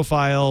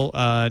low-profile,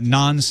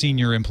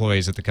 non-senior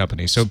employees at the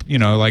company. So,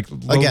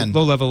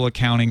 low-level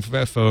accounting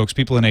folks,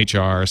 people in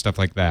HR, stuff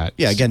like that.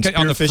 Yeah, again,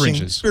 on the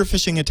fringes. Spear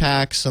phishing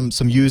attacks,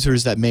 some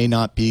users that may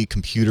not be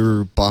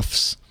computer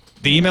buffs.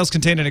 The emails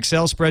contained an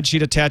Excel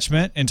spreadsheet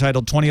attachment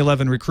entitled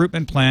 2011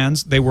 Recruitment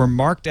Plans. They were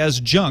marked as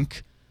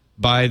junk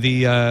by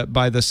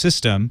the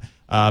system,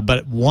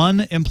 but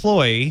one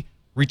employee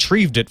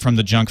retrieved it from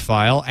the junk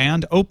file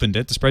and opened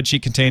it. The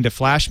spreadsheet contained a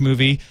Flash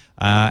movie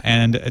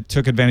and it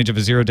took advantage of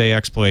a zero-day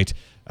exploit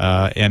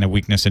and a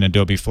weakness in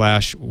Adobe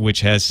Flash,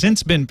 which has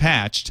since been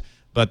patched.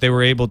 But they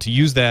were able to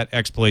use that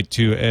exploit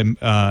to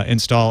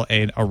install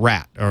a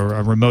RAT, or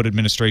a remote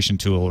administration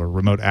tool, or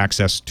remote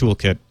access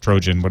toolkit,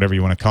 Trojan, whatever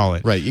you want to call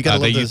it. Right. You gotta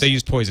they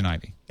used Poison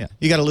Ivy. Yeah,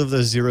 you got to live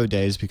those 0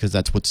 days, because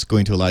that's what's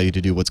going to allow you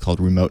to do what's called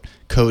remote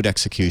code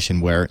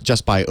execution, where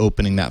just by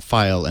opening that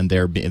file and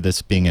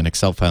this being an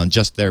Excel file and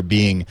just there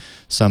being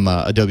some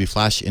Adobe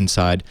Flash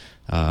inside,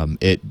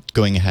 it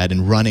going ahead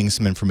and running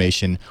some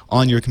information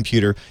on your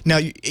computer. Now,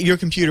 your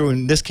computer,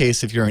 in this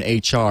case, if you're in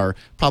HR,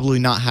 probably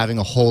not having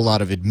a whole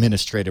lot of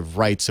administrative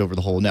rights over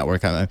the whole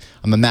network. I'm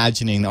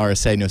imagining the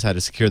RSA knows how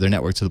to secure their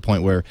network to the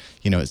point where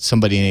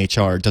somebody in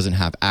HR doesn't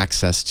have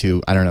access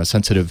to, I don't know,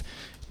 sensitive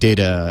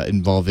data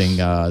involving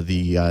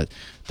the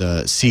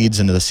seeds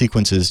and the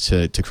sequences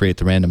to create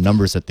the random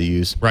numbers that they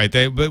use. Right.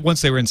 But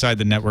once they were inside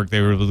the network, they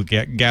were able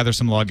to gather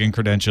some login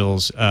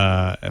credentials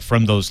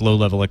from those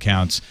low-level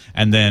accounts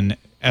and then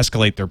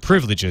escalate their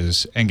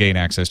privileges and gain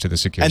access to the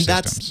secure systems.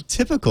 And that's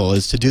typical,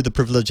 is to do the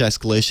privilege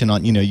escalation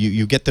on,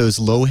 you get those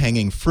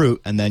low-hanging fruit,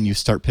 and then you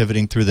start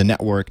pivoting through the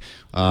network,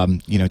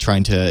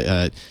 trying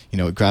to,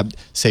 grab,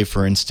 say,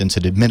 for instance,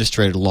 an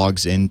administrator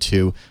logs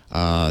into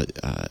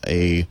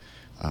a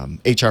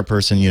HR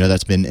person,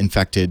 that's been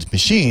infected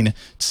machine,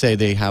 say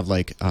they have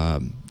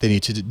they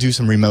need to do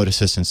some remote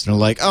assistance. And they're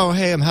like, oh,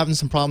 hey, I'm having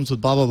some problems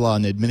with blah, blah, blah.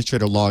 And the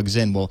administrator logs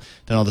in. Well,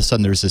 then all of a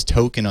sudden there's this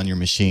token on your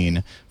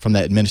machine from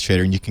that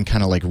administrator, and you can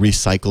kind of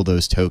recycle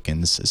those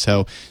tokens.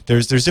 So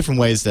there's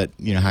different ways that,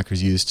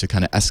 hackers use to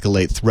kind of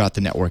escalate throughout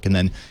the network. And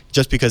then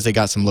just because they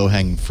got some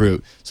low-hanging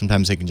fruit,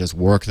 sometimes they can just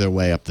work their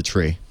way up the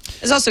tree.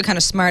 It's also kind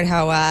of smart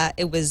how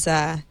it was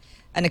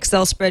an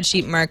Excel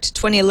spreadsheet marked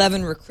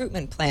 2011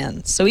 recruitment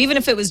plans. So even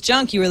if it was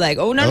junk, you were like,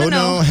 oh, no.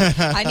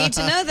 I need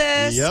to know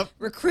this. Yep.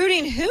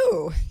 Recruiting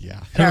who? Yeah.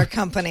 At our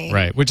company.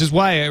 Right, which is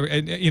why,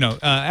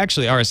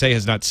 actually RSA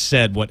has not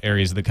said what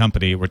areas of the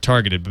company were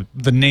targeted, but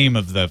the name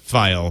of the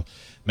file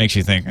makes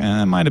you think,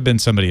 it might have been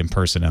somebody in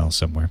personnel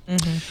somewhere.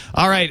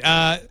 All right.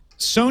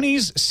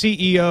 Sony's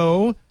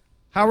CEO,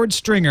 Howard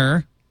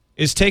Stringer,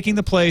 is taking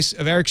the place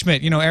of Eric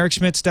Schmidt. Eric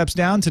Schmidt steps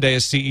down today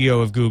as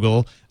CEO of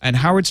Google, and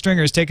Howard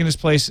Stringer is taking his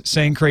place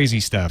saying crazy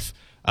stuff.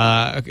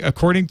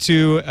 According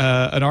to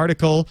an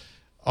article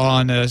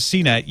on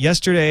CNET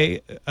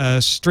yesterday,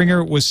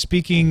 Stringer was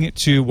speaking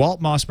to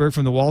Walt Mossberg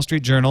from the Wall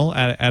Street Journal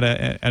at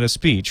a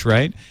speech,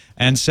 right?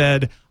 And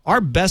said,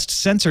 "Our best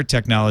sensor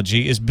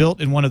technology is built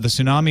in one of the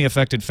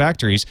tsunami-affected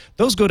factories.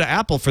 Those go to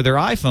Apple for their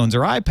iPhones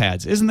or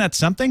iPads. Isn't that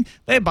something?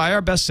 They buy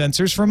our best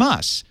sensors from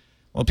us."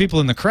 Well, people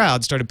in the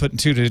crowd started putting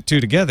two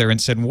together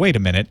and said, wait a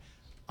minute,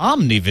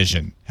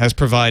 OmniVision has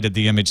provided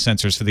the image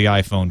sensors for the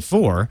iPhone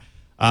 4,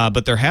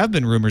 but there have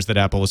been rumors that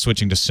Apple was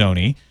switching to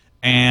Sony,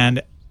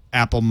 and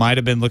Apple might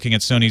have been looking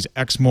at Sony's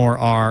Exmor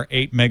R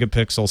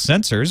 8-megapixel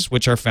sensors,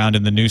 which are found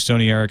in the new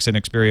Sony Ericsson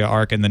Xperia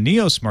Arc and the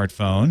Neo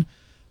smartphone.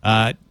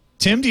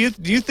 Tim, do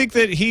you think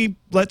that he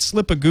let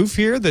slip a goof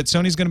here, that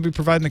Sony's going to be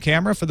providing the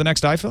camera for the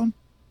next iPhone?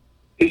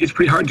 It's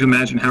pretty hard to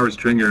imagine Howard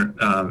Stringer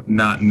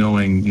not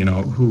knowing,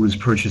 who is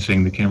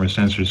purchasing the camera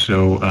sensors.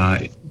 So,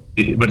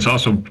 but it's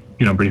also,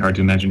 pretty hard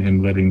to imagine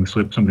him letting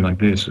slip something like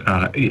this.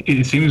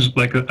 It seems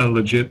like a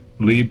legit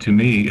lead to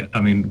me.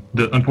 I mean,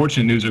 the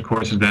unfortunate news, of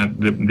course, is that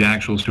the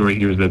actual story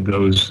here is that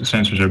those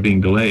sensors are being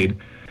delayed.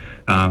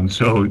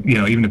 So,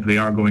 even if they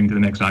are going to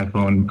the next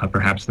iPhone,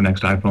 perhaps the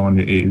next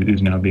iPhone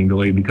is now being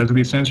delayed because of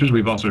these sensors.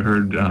 We've also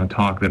heard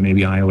talk that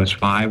maybe iOS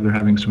 5 they're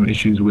having some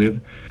issues with.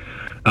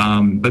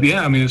 But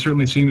yeah, I mean, it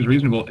certainly seems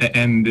reasonable.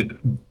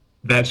 And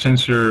that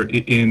sensor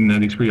in the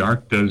Xperia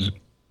Arc does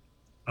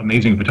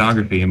amazing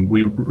photography, and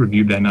we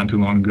reviewed that not too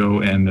long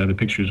ago, and the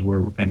pictures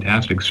were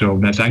fantastic. So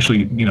that's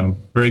actually,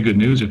 very good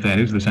news if that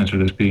is the sensor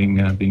that's being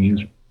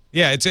used.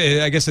 Yeah,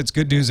 I guess it's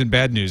good news and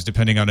bad news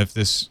depending on if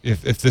this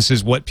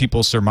is what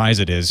people surmise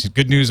it is.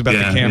 Good news about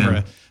the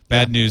camera.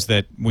 Bad news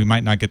that we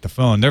might not get the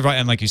phone.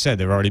 And like you said,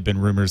 there have already been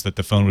rumors that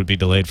the phone would be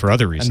delayed for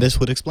other reasons. And this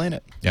would explain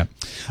it. Yeah.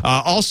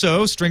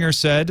 Also, Stringer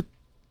said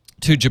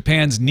to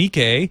Japan's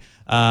Nikkei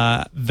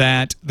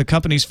that the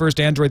company's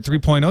first Android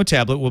 3.0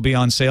 tablet will be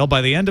on sale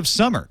by the end of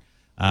summer.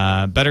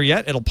 Better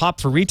yet, it'll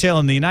pop for retail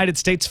in the United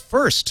States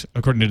first,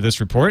 according to this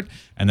report.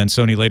 And then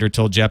Sony later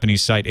told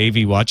Japanese site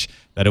AV Watch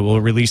that it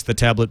will release the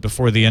tablet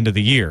before the end of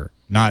the year,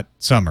 not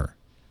summer.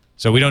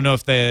 So we don't know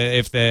if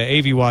the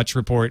AV Watch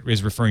report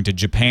is referring to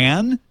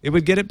Japan, it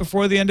would get it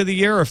before the end of the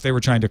year, or if they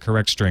were trying to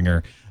correct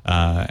Stringer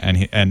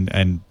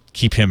and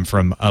keep him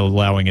from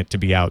allowing it to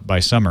be out by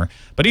summer.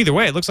 But either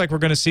way, it looks like we're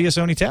going to see a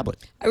Sony tablet.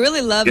 I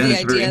really love the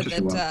idea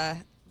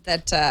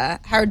that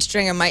Howard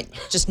Stringer might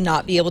just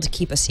not be able to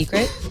keep a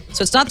secret.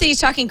 So it's not that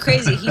he's talking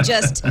crazy. He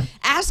just,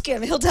 ask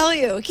him. He'll tell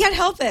you. He can't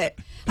help it.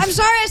 I'm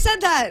sorry I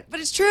said that, but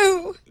it's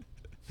true.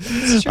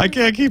 I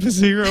can't keep a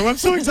secret. I'm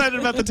so excited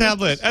about the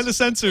tablet and the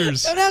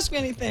sensors. Don't ask me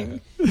anything.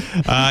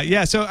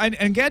 So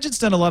Engadget's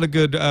done a lot of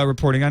good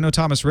reporting. I know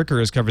Thomas Ricker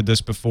has covered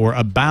this before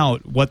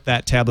about what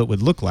that tablet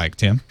would look like,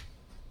 Tim.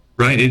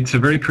 Right, it's a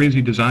very crazy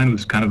design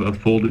with kind of a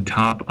folded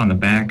top on the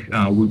back.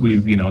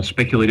 We've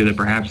speculated that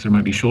perhaps there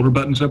might be shoulder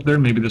buttons up there.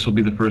 Maybe this will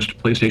be the first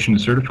PlayStation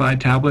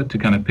certified tablet to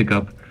kind of pick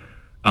up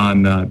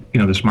on the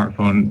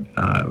smartphone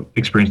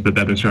experience that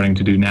they're starting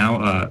to do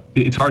now.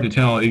 It's hard to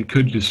tell. It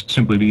could just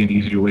simply be an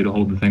easier way to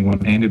hold the thing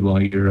one-handed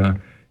while you're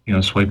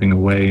swiping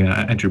away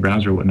at your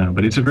browser or whatnot.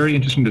 But it's a very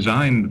interesting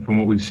design from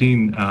what we've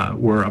seen.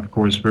 We're of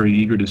course very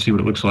eager to see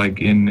what it looks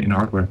like in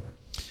hardware.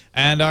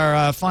 And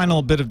our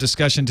final bit of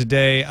discussion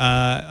today,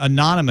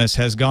 Anonymous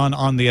has gone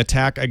on the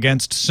attack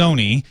against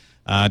Sony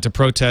to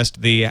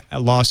protest the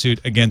lawsuit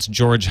against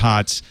George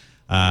Hotz.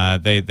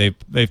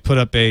 They've put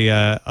up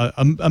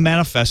a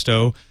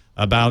manifesto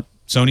about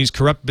Sony's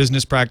corrupt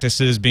business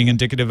practices being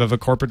indicative of a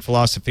corporate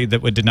philosophy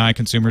that would deny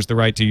consumers the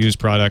right to use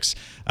products.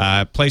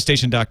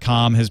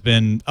 PlayStation.com has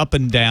been up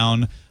and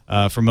down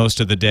for most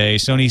of the day.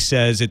 Sony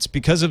says it's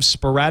because of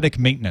sporadic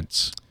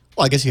maintenance.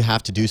 Well, I guess you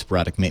have to do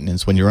sporadic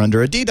maintenance when you're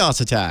under a DDoS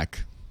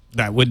attack.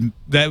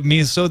 That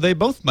means so they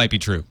both might be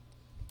true.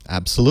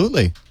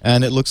 Absolutely.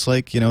 And it looks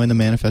like, in the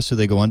manifesto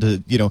they go on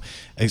to,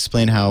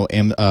 explain how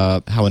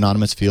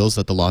Anonymous feels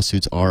that the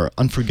lawsuits are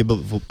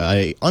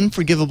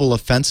unforgivable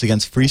offense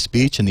against free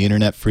speech and the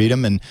internet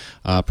freedom and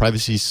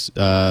privacy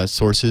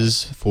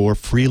sources for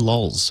free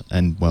lulls.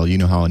 And, well, you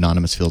know how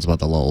Anonymous feels about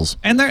the lulls.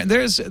 And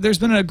there's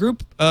been a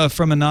group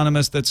from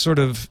Anonymous that's sort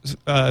of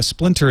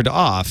splintered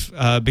off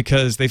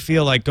because they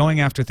feel like going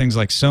after things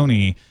like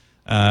Sony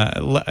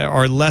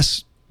are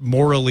less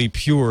morally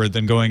pure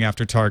than going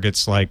after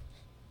targets like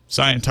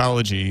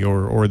Scientology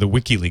or the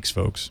WikiLeaks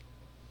folks.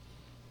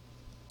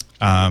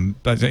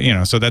 But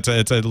so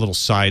it's a little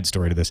side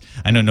story to this.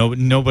 I know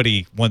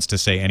nobody wants to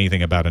say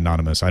anything about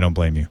Anonymous. I don't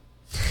blame you.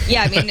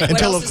 Yeah, I mean,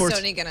 what else is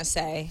Sony going to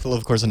say? Until,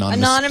 of course,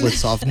 Anonymous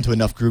splits off into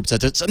enough groups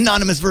that it's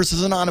Anonymous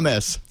versus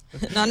Anonymous.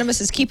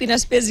 Anonymous is keeping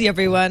us busy,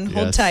 everyone.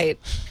 Hold Yes. tight.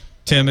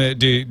 Tim,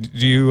 do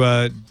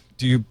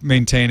you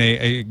maintain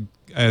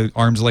a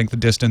arm's length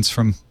distance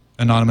from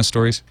Anonymous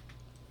stories?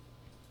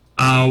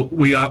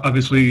 We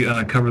obviously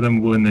cover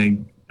them when they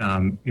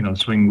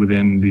swing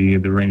within the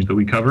range that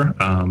we cover.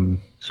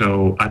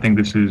 So I think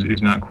this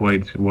is not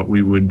quite what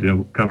we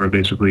would cover.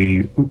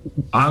 Basically,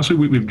 honestly,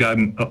 we've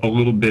gotten a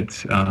little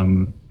bit.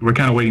 We're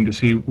kind of waiting to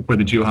see where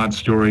the jihad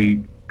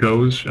story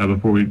goes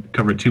before we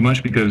cover it too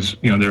much, because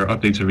there are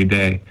updates every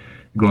day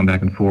going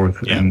back and forth.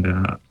 Yeah.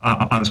 And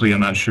honestly,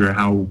 I'm not sure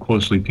how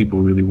closely people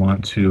really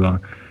want to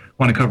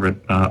cover it.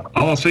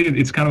 I'll say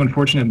it's kind of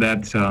unfortunate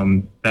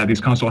that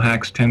these console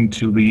hacks tend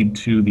to lead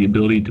to the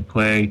ability to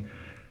play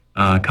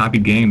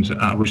copied games.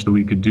 I wish that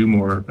we could do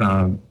more,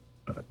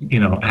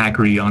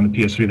 hackery on the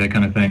PS3, that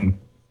kind of thing.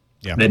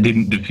 Yeah. That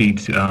didn't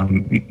defeat,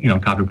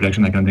 copy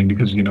protection, that kind of thing,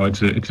 because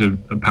it's a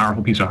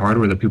powerful piece of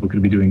hardware that people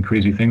could be doing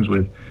crazy things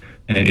with,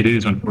 and it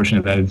is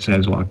unfortunate that it's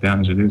as locked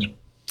down as it is.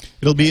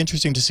 It'll be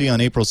interesting to see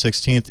on April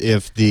 16th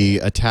if the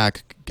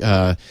attack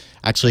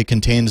actually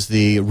contains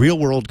the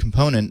real-world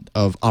component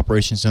of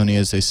Operation Sony.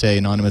 As they say,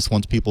 Anonymous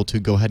wants people to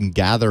go ahead and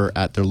gather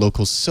at their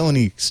local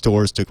Sony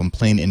stores to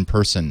complain in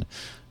person,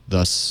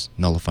 thus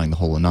nullifying the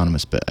whole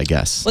Anonymous bit, I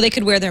guess. Well, they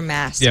could wear their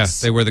masks. Yeah,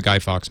 they wear the Guy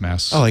Fawkes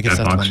masks. Oh, I guess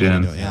Guy that's Fawkes, one way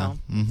to yeah. do it, yeah.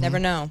 Mm-hmm. Never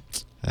know.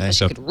 Hey.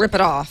 So you could rip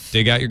it off.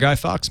 Dig out your Guy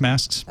Fawkes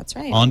masks. That's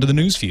right. On to the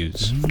news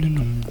fuse.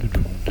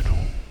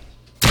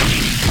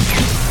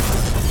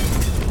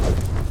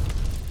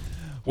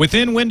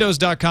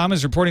 WithinWindows.com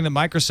is reporting that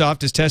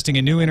Microsoft is testing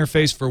a new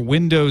interface for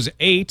Windows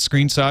 8.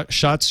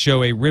 Screenshots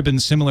show a ribbon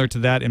similar to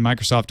that in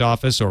Microsoft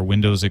Office or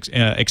Windows,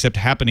 except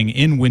happening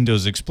in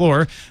Windows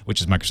Explorer, which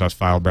is Microsoft's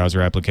file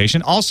browser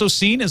application. Also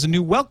seen as a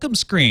new welcome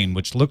screen,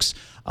 which looks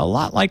a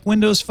lot like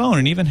Windows Phone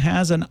and even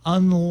has an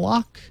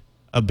unlock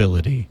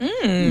ability.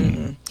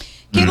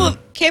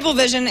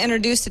 Cablevision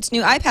introduced its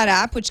new iPad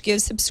app, which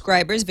gives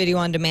subscribers video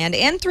on demand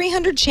and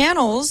 300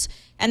 channels.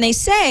 And they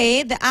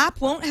say the app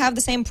won't have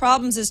the same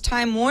problems as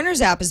Time Warner's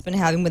app has been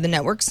having with the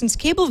network, since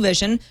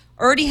Cablevision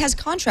already has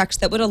contracts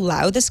that would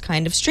allow this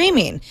kind of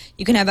streaming.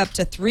 You can have up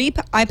to 3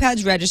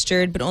 iPads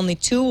registered, but only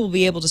 2 will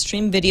be able to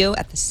stream video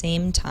at the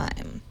same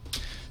time.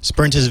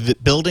 Sprint is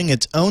building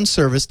its own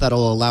service that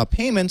will allow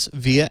payments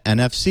via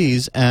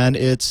NFCs, and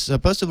it's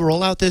supposed to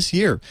roll out this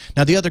year.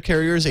 Now, the other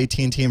carriers,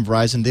 AT&T and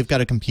Verizon, they've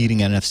got a competing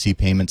NFC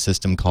payment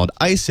system called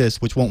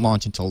ISIS, which won't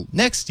launch until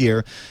next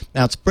year.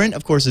 Now, Sprint,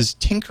 of course, is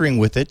tinkering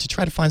with it to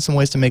try to find some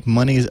ways to make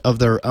money of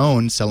their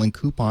own, selling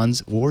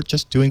coupons or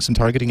just doing some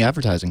targeting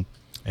advertising.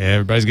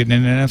 Everybody's getting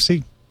an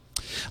NFC.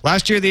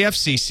 Last year, the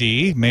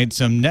FCC made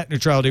some net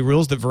neutrality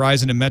rules that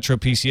Verizon and Metro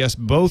PCS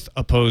both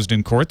opposed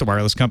in court. The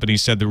wireless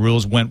companies said the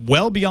rules went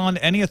well beyond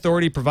any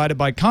authority provided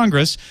by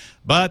Congress,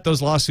 but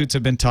those lawsuits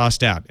have been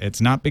tossed out.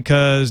 It's not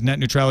because net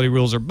neutrality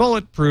rules are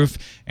bulletproof.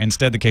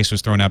 Instead, the case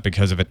was thrown out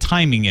because of a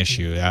timing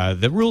issue.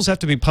 The rules have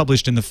to be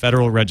published in the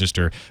Federal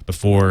Register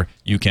before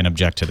you can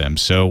object to them.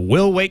 So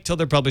we'll wait till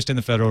they're published in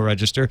the Federal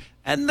Register,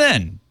 and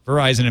then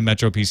Verizon and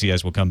Metro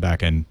PCS will come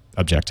back and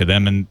object to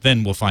them, and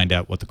then we'll find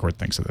out what the court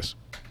thinks of this.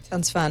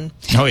 Sounds fun.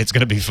 Oh, it's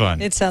going to be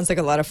fun. It sounds like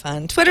a lot of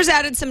fun. Twitter's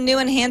added some new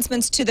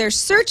enhancements to their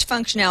search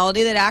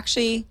functionality that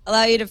actually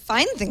allow you to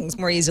find things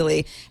more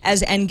easily.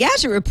 As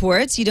Engadget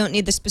reports, you don't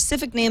need the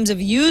specific names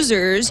of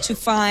users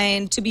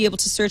to be able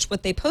to search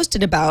what they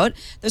posted about.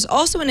 There's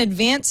also an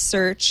advanced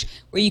search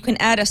where you can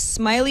add a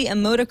smiley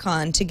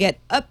emoticon to get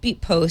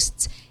upbeat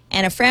posts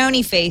and a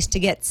frowny face to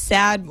get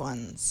sad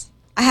ones.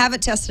 I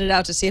haven't tested it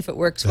out to see if it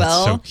works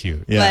well. That's so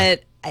cute. Yeah.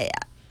 But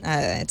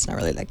it's not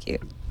really that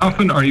cute. How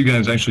often are you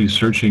guys actually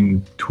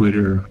searching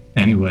Twitter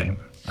anyway?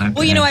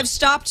 Well, I've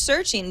stopped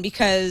searching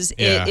because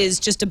it is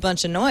just a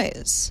bunch of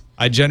noise.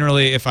 I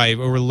generally, if I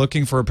were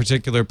looking for a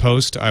particular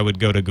post, I would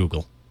go to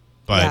Google.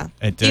 But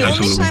the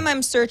only time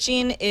I'm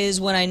searching is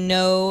when I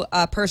know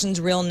a person's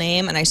real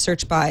name and I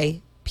search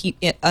by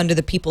under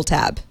the People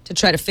tab to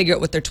try to figure out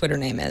what their Twitter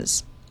name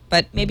is.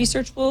 But maybe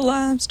search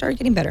will start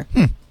getting better.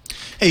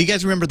 Hey, you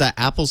guys remember that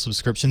Apple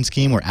subscription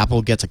scheme where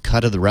Apple gets a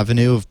cut of the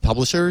revenue of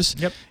publishers?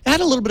 Yep. It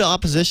had a little bit of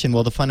opposition.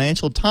 Well, the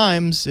Financial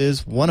Times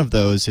is one of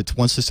those. It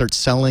wants to start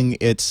selling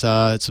its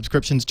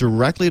subscriptions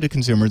directly to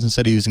consumers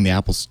instead of using the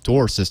Apple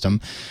Store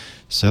system.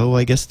 So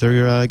I guess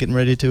they're getting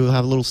ready to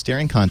have a little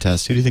staring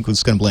contest. Who do you think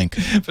was going to blink?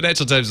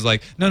 Financial Times is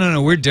like,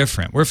 no, we're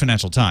different. We're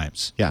Financial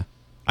Times. Yeah.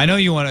 I know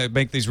you want to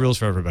make these rules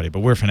for everybody, but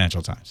we're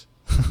Financial Times.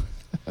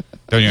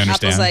 Don't you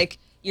understand? Apple's like,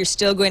 you're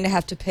still going to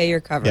have to pay your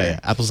cover. Yeah.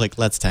 Apple's like,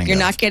 let's tango. You're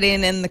not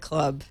getting in the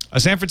club.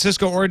 A San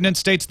Francisco ordinance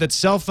states that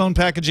cell phone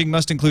packaging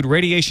must include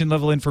radiation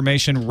level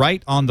information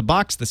right on the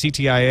box. The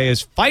CTIA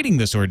is fighting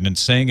this ordinance,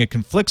 saying it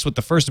conflicts with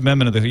the First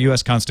Amendment of the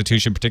U.S.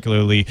 Constitution,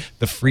 particularly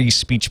the free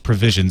speech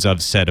provisions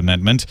of said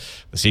amendment.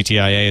 The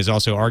CTIA is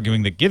also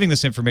arguing that giving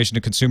this information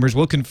to consumers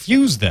will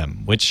confuse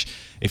them, which,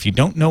 if you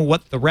don't know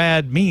what the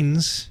rad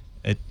means,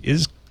 it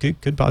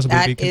could possibly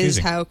be confusing. That is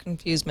how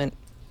confusement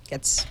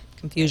gets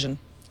confusion.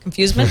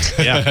 Confusement?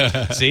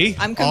 Yeah. See?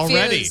 I'm confused.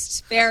 Already.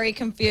 Very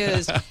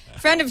confused.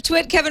 Friend of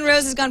Twit, Kevin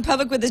Rose, has gone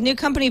public with his new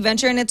company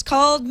venture, and it's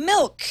called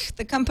Milk.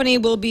 The company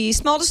will be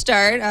small to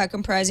start,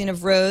 comprising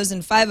of Rose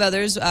and 5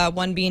 others,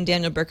 one being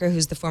Daniel Burker,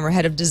 who's the former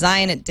head of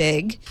design at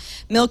Dig.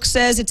 Milk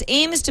says its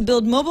aim is to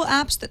build mobile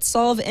apps that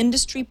solve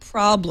industry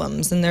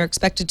problems, and they're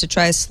expected to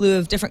try a slew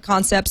of different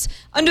concepts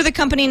under the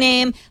company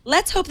name.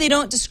 Let's hope they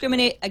don't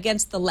discriminate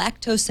against the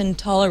lactose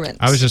intolerant.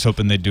 I was just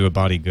hoping they'd do a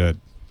body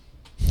good.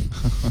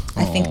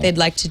 I think they'd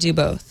like to do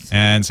both.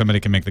 And somebody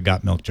can make the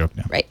got milk joke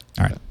now. Right.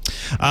 All right.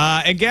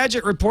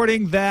 Engadget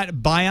reporting that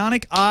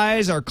bionic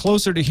eyes are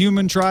closer to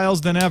human trials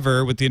than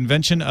ever with the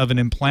invention of an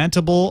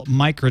implantable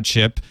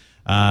microchip.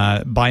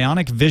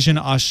 Bionic Vision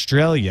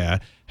Australia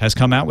has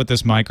come out with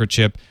this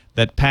microchip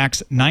that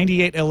packs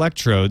 98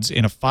 electrodes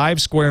in a 5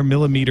 square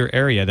millimeter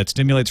area that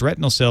stimulates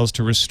retinal cells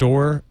to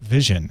restore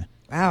vision.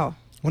 Wow.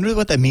 I wonder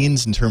what that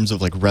means in terms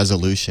of like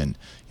resolution,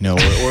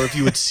 or if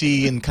you would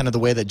see in kind of the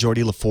way that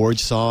Geordie LaForge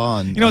saw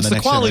on it's the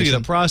Next quality Generation.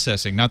 of the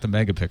processing, not the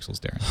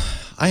megapixels, Darren.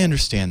 I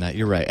understand that.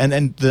 You're right.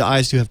 And the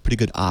eyes do have pretty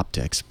good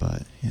optics,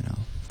 but,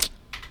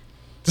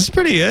 This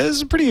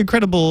is a pretty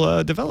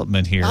incredible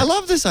development here. I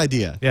love this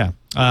idea. Yeah.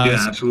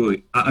 Yeah,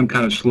 absolutely. I'm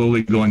kind of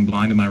slowly going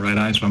blind in my right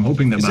eye, so I'm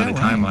hoping that by the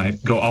time I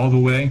go all the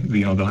way,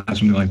 they'll have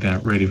something like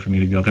that ready for me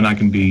to go. Then I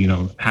can be,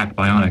 hack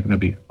bionic. That'd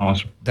be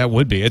awesome. That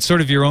would be. It's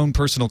sort of your own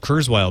personal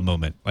Kurzweil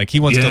moment. Like he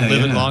wants to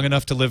live it long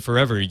enough to live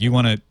forever. You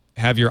want to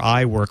have your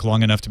eye work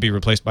long enough to be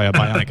replaced by a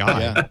bionic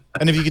eye. Yeah.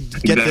 And if you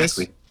could get this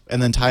and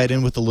then tie it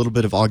in with a little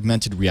bit of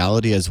augmented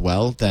reality as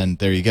well, then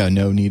there you go.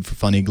 No need for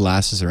funny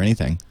glasses or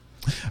anything.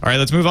 All right,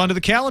 let's move on to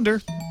the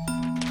calendar.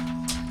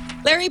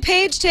 Larry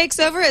Page takes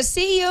over as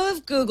CEO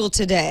of Google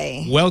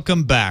today.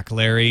 Welcome back,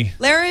 Larry.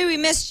 Larry, we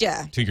missed you.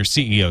 To your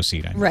CEO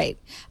seat. Right.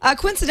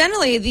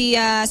 Coincidentally,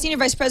 the Senior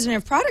Vice President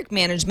of Product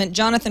Management,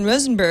 Jonathan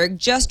Rosenberg,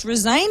 just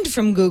resigned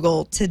from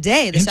Google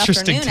today, this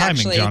Interesting afternoon, timing,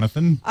 actually.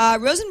 Jonathan.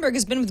 Rosenberg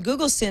has been with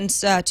Google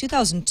since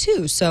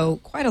 2002, so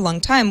quite a long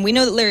time. We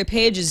know that Larry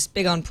Page is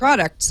big on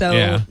product,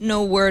 so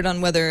no word on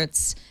whether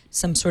it's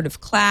some sort of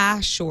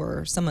clash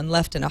or someone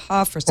left in a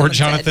huff or someone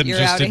Jonathan said, "You're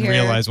just out didn't of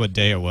here." realize what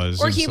day it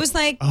was. Or he was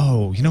like,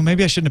 oh,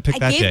 maybe I shouldn't have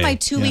picked that day. I gave my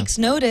 2 weeks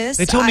notice.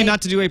 They told me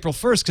not to do April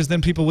 1st because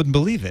then people wouldn't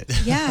believe it.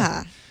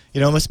 Yeah.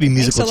 It must be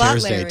Musical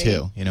Chairs Day, Larry.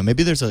 too.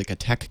 Maybe there's like a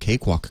tech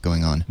cakewalk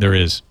going on. There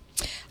is.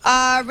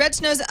 Red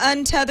Snow's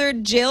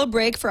untethered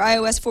jailbreak for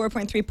iOS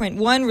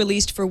 4.3.1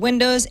 released for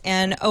Windows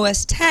and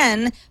OS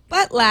X,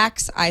 but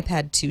lacks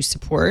iPad 2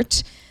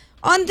 support.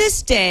 On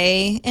this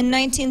day in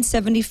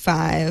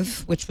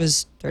 1975, which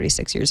was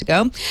 36 years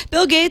ago,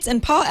 Bill Gates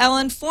and Paul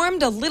Allen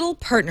formed a little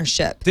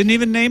partnership. Didn't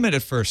even name it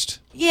at first.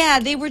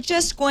 Yeah, they were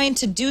just going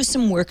to do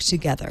some work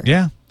together.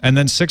 Yeah, and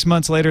then 6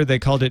 months later, they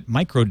called it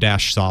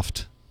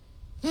MicroDashSoft.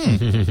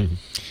 That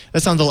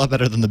sounds a lot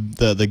better than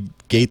the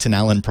Gates and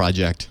Allen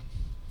project.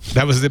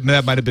 That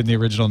might have been the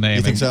original name.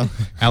 You think so?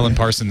 Alan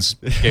Parsons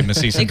gave him a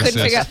cease They and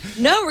couldn't desist. figure out.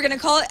 No, we're going to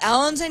call it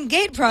Allen's and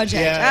Gate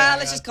Project.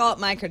 Let's just call it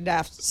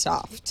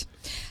MicroDashSoft.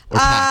 Or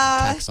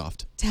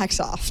TaxSoft.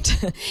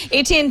 TaxSoft.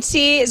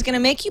 AT&T is going to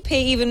make you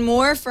pay even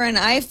more for an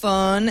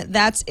iPhone.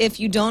 That's if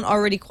you don't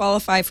already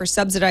qualify for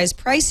subsidized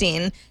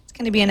pricing. It's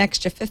going to be an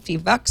extra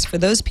 $50 for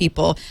those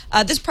people.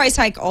 This price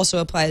hike also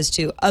applies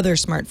to other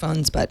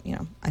smartphones, but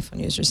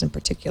iPhone users in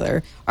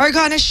particular are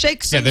going to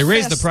shake some they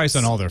raised the fists. price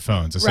on all their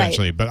phones,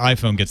 essentially, but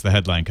iPhone gets the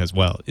headline because,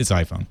 it's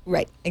iPhone.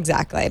 Right,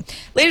 exactly.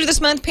 Later this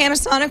month,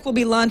 Panasonic will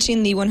be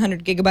launching the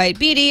 100 gigabyte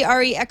BD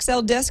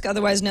REXL disc,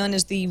 otherwise known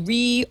as the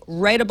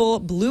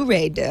rewritable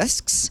Blu-ray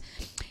discs.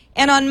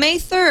 And on May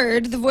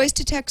 3rd, the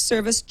voice-to-text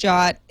service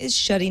Jot is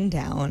shutting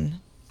down.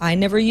 I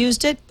never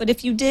used it, but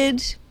if you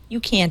did, you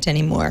can't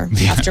anymore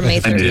after May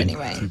 3rd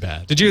anyway. Too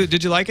bad. Did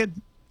you like it?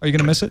 Are you going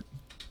to miss it?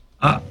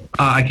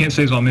 I can't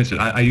say as I'll miss it.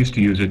 I used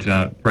to use it.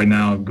 Right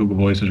now, Google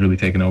Voice has really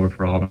taken over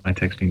for all of my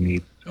texting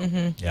needs. So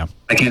Yeah.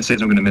 I can't say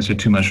as I'm going to miss it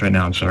too much right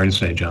now. I'm sorry to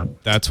say, John.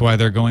 That's why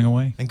they're going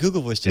away. And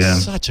Google Voice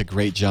does such a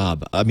great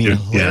job. I mean,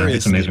 it's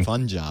hilariously amazing.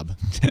 fun job.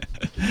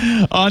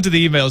 On to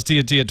the emails,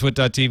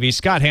 TNT@twit.tv.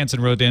 Scott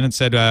Hansen wrote in and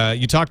said,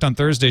 you talked on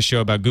Thursday's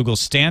show about Google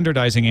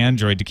standardizing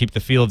Android to keep the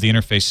feel of the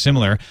interface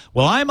similar.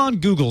 Well, I'm on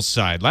Google's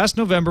side. Last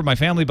November, my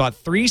family bought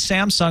 3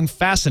 Samsung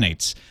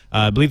Fascinates.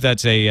 I believe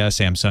that's a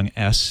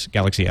Samsung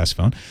Galaxy S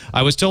phone.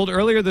 I was told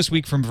earlier this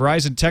week from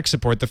Verizon Tech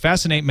Support the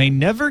Fascinate may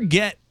never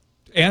get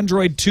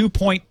Android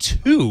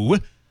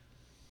 2.2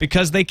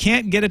 because they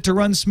can't get it to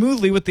run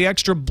smoothly with the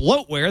extra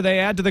bloatware they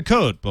add to the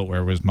code.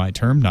 Bloatware was my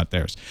term, not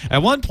theirs.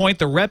 At one point,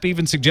 the rep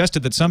even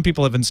suggested that some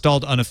people have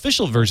installed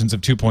unofficial versions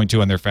of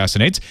 2.2 on their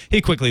Fascinates.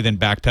 He quickly then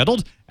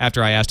backpedaled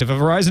after I asked if a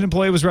Verizon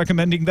employee was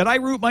recommending that I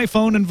root my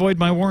phone and void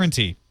my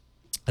warranty.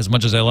 As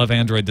much as I love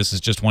Android, this is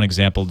just one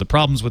example of the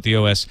problems with the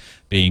OS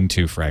being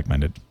too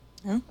fragmented.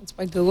 Well, that's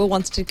why Google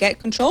wants to get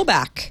control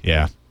back.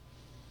 Yeah.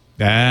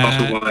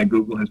 Also why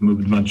Google has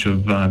moved a bunch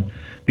of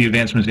the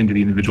advancements into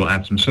the individual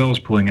apps themselves,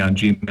 pulling out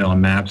Gmail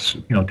and Maps,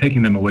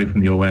 taking them away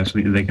from the OS so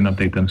that they can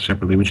update them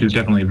separately, which is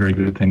definitely a very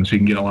good thing. So you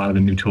can get a lot of the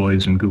new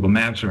toys in Google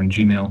Maps or in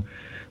Gmail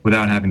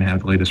without having to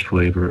have the latest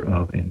flavor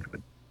of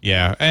Android.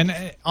 Yeah,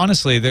 and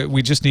honestly,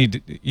 we just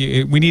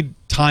need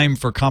time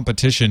for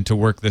competition to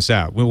work this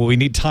out. We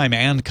need time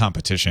and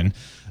competition,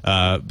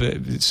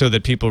 so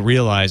that people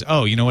realize,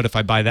 oh, you know what? If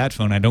I buy that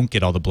phone, I don't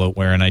get all the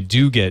bloatware, and I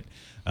do get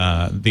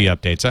the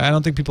updates. I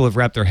don't think people have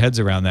wrapped their heads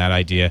around that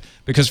idea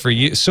because for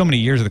so many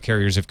years the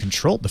carriers have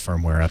controlled the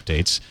firmware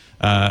updates.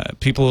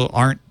 People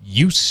aren't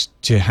used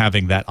to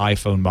having that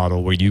iPhone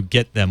model where you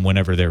get them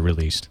whenever they're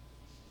released.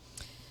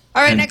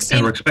 All right,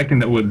 and we're expecting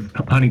that with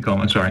Honeycomb.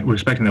 We're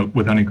expecting that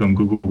with Honeycomb,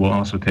 Google will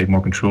also take more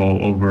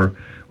control over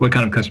what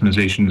kind of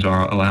customizations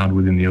are allowed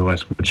within the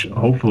OS, which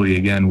hopefully,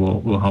 again,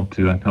 will help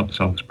to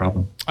solve this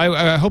problem.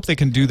 I hope they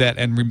can do that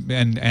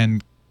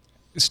and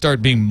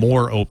start being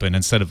more open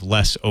instead of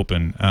less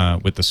open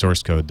with the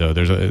source code.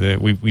 Though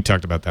we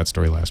talked about that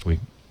story last week.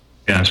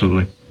 Yeah,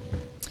 absolutely.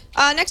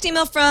 Next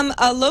email from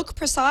Lok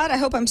Prasad. I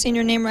hope I'm saying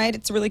your name right.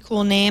 It's a really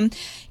cool name.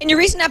 In your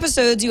recent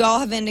episodes, you all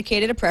have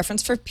indicated a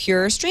preference for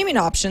pure streaming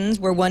options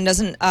where one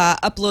doesn't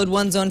upload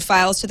one's own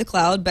files to the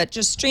cloud, but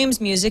just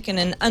streams music in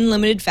an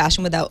unlimited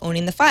fashion without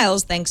owning the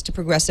files, thanks to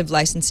progressive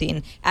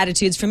licensing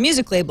attitudes from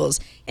music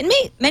labels. In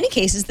many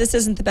cases, this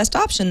isn't the best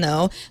option,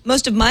 though.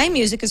 Most of my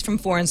music is from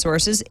foreign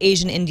sources,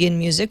 Asian Indian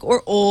music,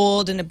 or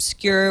old and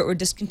obscure or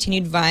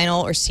discontinued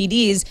vinyl or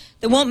CDs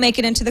that won't make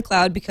it into the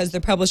cloud because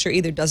their publisher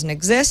either doesn't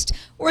exist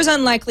or is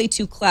unlikely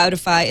to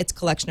cloudify its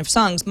collection of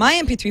songs. My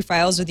MP3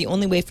 files are the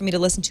only way for me to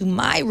listen to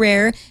my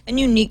rare and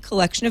unique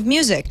collection of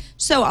music.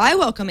 So I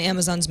welcome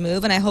Amazon's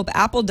move, and I hope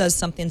Apple does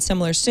something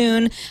similar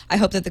soon. I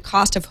hope that the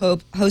cost of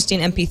hosting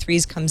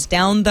MP3s comes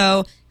down,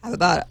 though. I have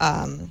about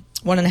 1.5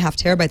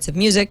 terabytes of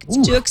music.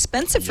 It's too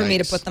expensive for me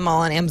to put them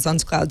all on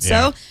Amazon's cloud.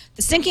 Yeah. So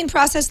the syncing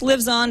process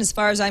lives on as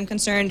far as I'm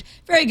concerned.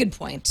 Very good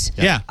point.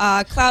 Yeah.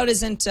 Cloud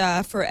isn't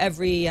for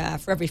every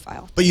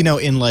file. But,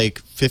 in like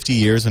 50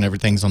 years when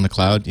everything's on the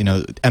cloud,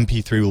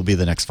 MP3 will be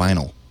the next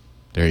vinyl.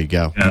 There you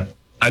go. Yeah.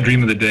 I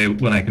dream of the day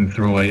when I can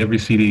throw away every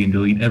CD and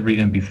delete every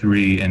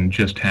MP3 and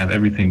just have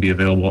everything be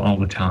available all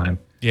the time.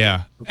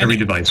 Yeah. Every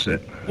device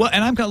fit. Well,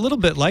 and I'm a little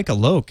bit like a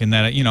Lok in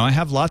that, I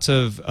have lots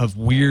of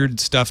weird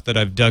stuff that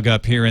I've dug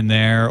up here and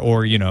there,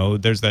 or,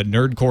 there's that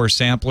Nerdcore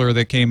sampler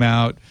that came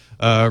out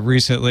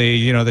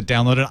recently, that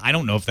downloaded. I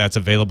don't know if that's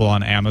available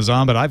on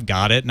Amazon, but I've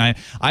got it, and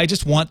I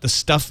just want the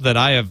stuff that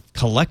I have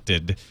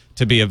collected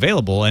to be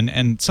available,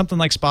 and something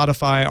like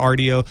Spotify,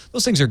 RDO,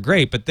 those things are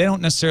great, but they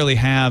don't necessarily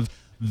have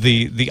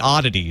the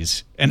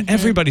oddities, and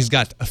everybody's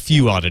got a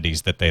few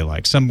oddities that they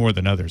like, some more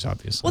than others,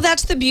 obviously. Well,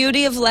 that's the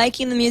beauty of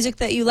liking the music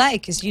that you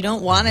like, is you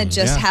don't want to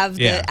just have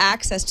the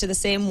access to the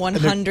same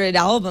 100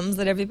 albums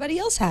that everybody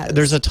else has.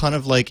 There's a ton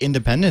of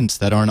independents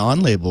that aren't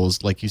on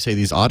labels, like you say,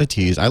 these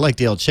oddities. I like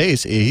Dale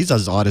Chase. He's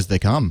as odd as they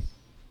come.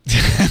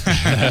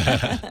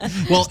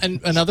 Well, and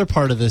another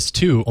part of this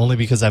too, only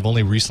because I've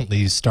only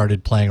recently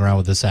started playing around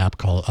with this app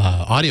called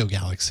Audio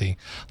Galaxy.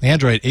 The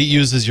Android, it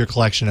uses your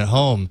collection at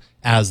home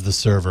as the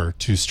server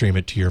to stream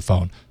it to your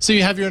phone. So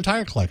you have your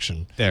entire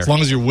collection there, as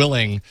long as you're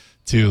willing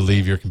to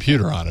leave your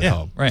computer on at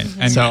home. Right.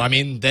 And so,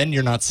 then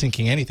you're not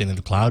syncing anything to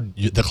the cloud.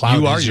 The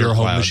cloud is your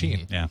home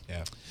machine. Yeah.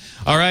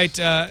 All right.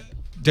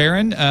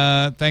 Darren,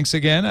 thanks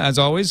again. As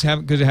always,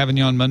 good having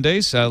you on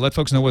Mondays. Let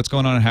folks know what's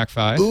going on at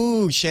Hack5.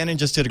 Ooh, Shannon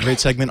just did a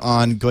great segment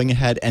on going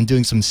ahead and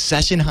doing some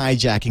session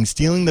hijacking,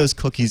 stealing those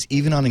cookies,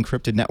 even on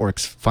encrypted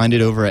networks. Find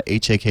it over at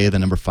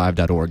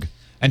hak5.org.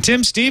 And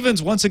Tim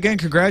Stevens, once again,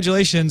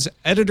 congratulations,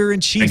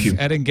 editor-in-chief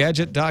at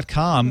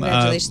Engadget.com.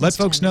 Congratulations, let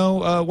folks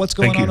know what's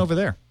going on over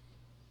there.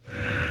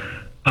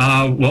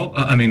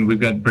 We've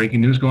got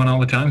breaking news going all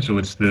the time, so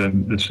it's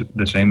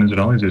the same as it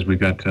always is. We've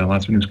got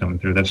lots of news coming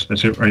through.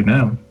 That's it right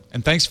now.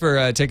 And thanks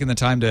for taking the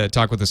time to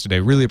talk with us today.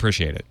 Really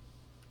appreciate it.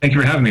 Thank you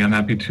for having me. I'm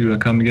happy to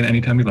come again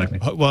anytime you'd like me.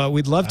 Well,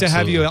 we'd love to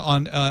have you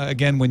on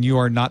again when you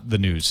are not the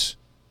news.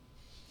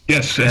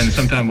 Yes, and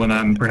sometime when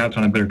I'm perhaps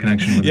on a better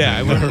connection with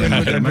when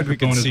microphone we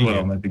can as see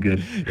well, you. that'd be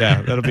good.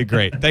 Yeah, that'll be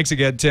great. Thanks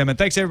again, Tim. And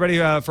thanks, everybody,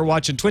 for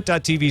watching.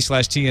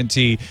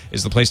 Twit.tv/TNT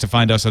is the place to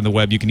find us on the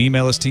web. You can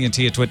email us,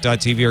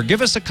 TNT@twit.tv, or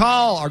give us a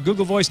call. Our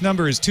Google Voice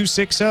number is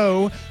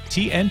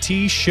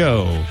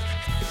 260-TNT-SHOW.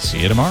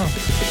 See you tomorrow.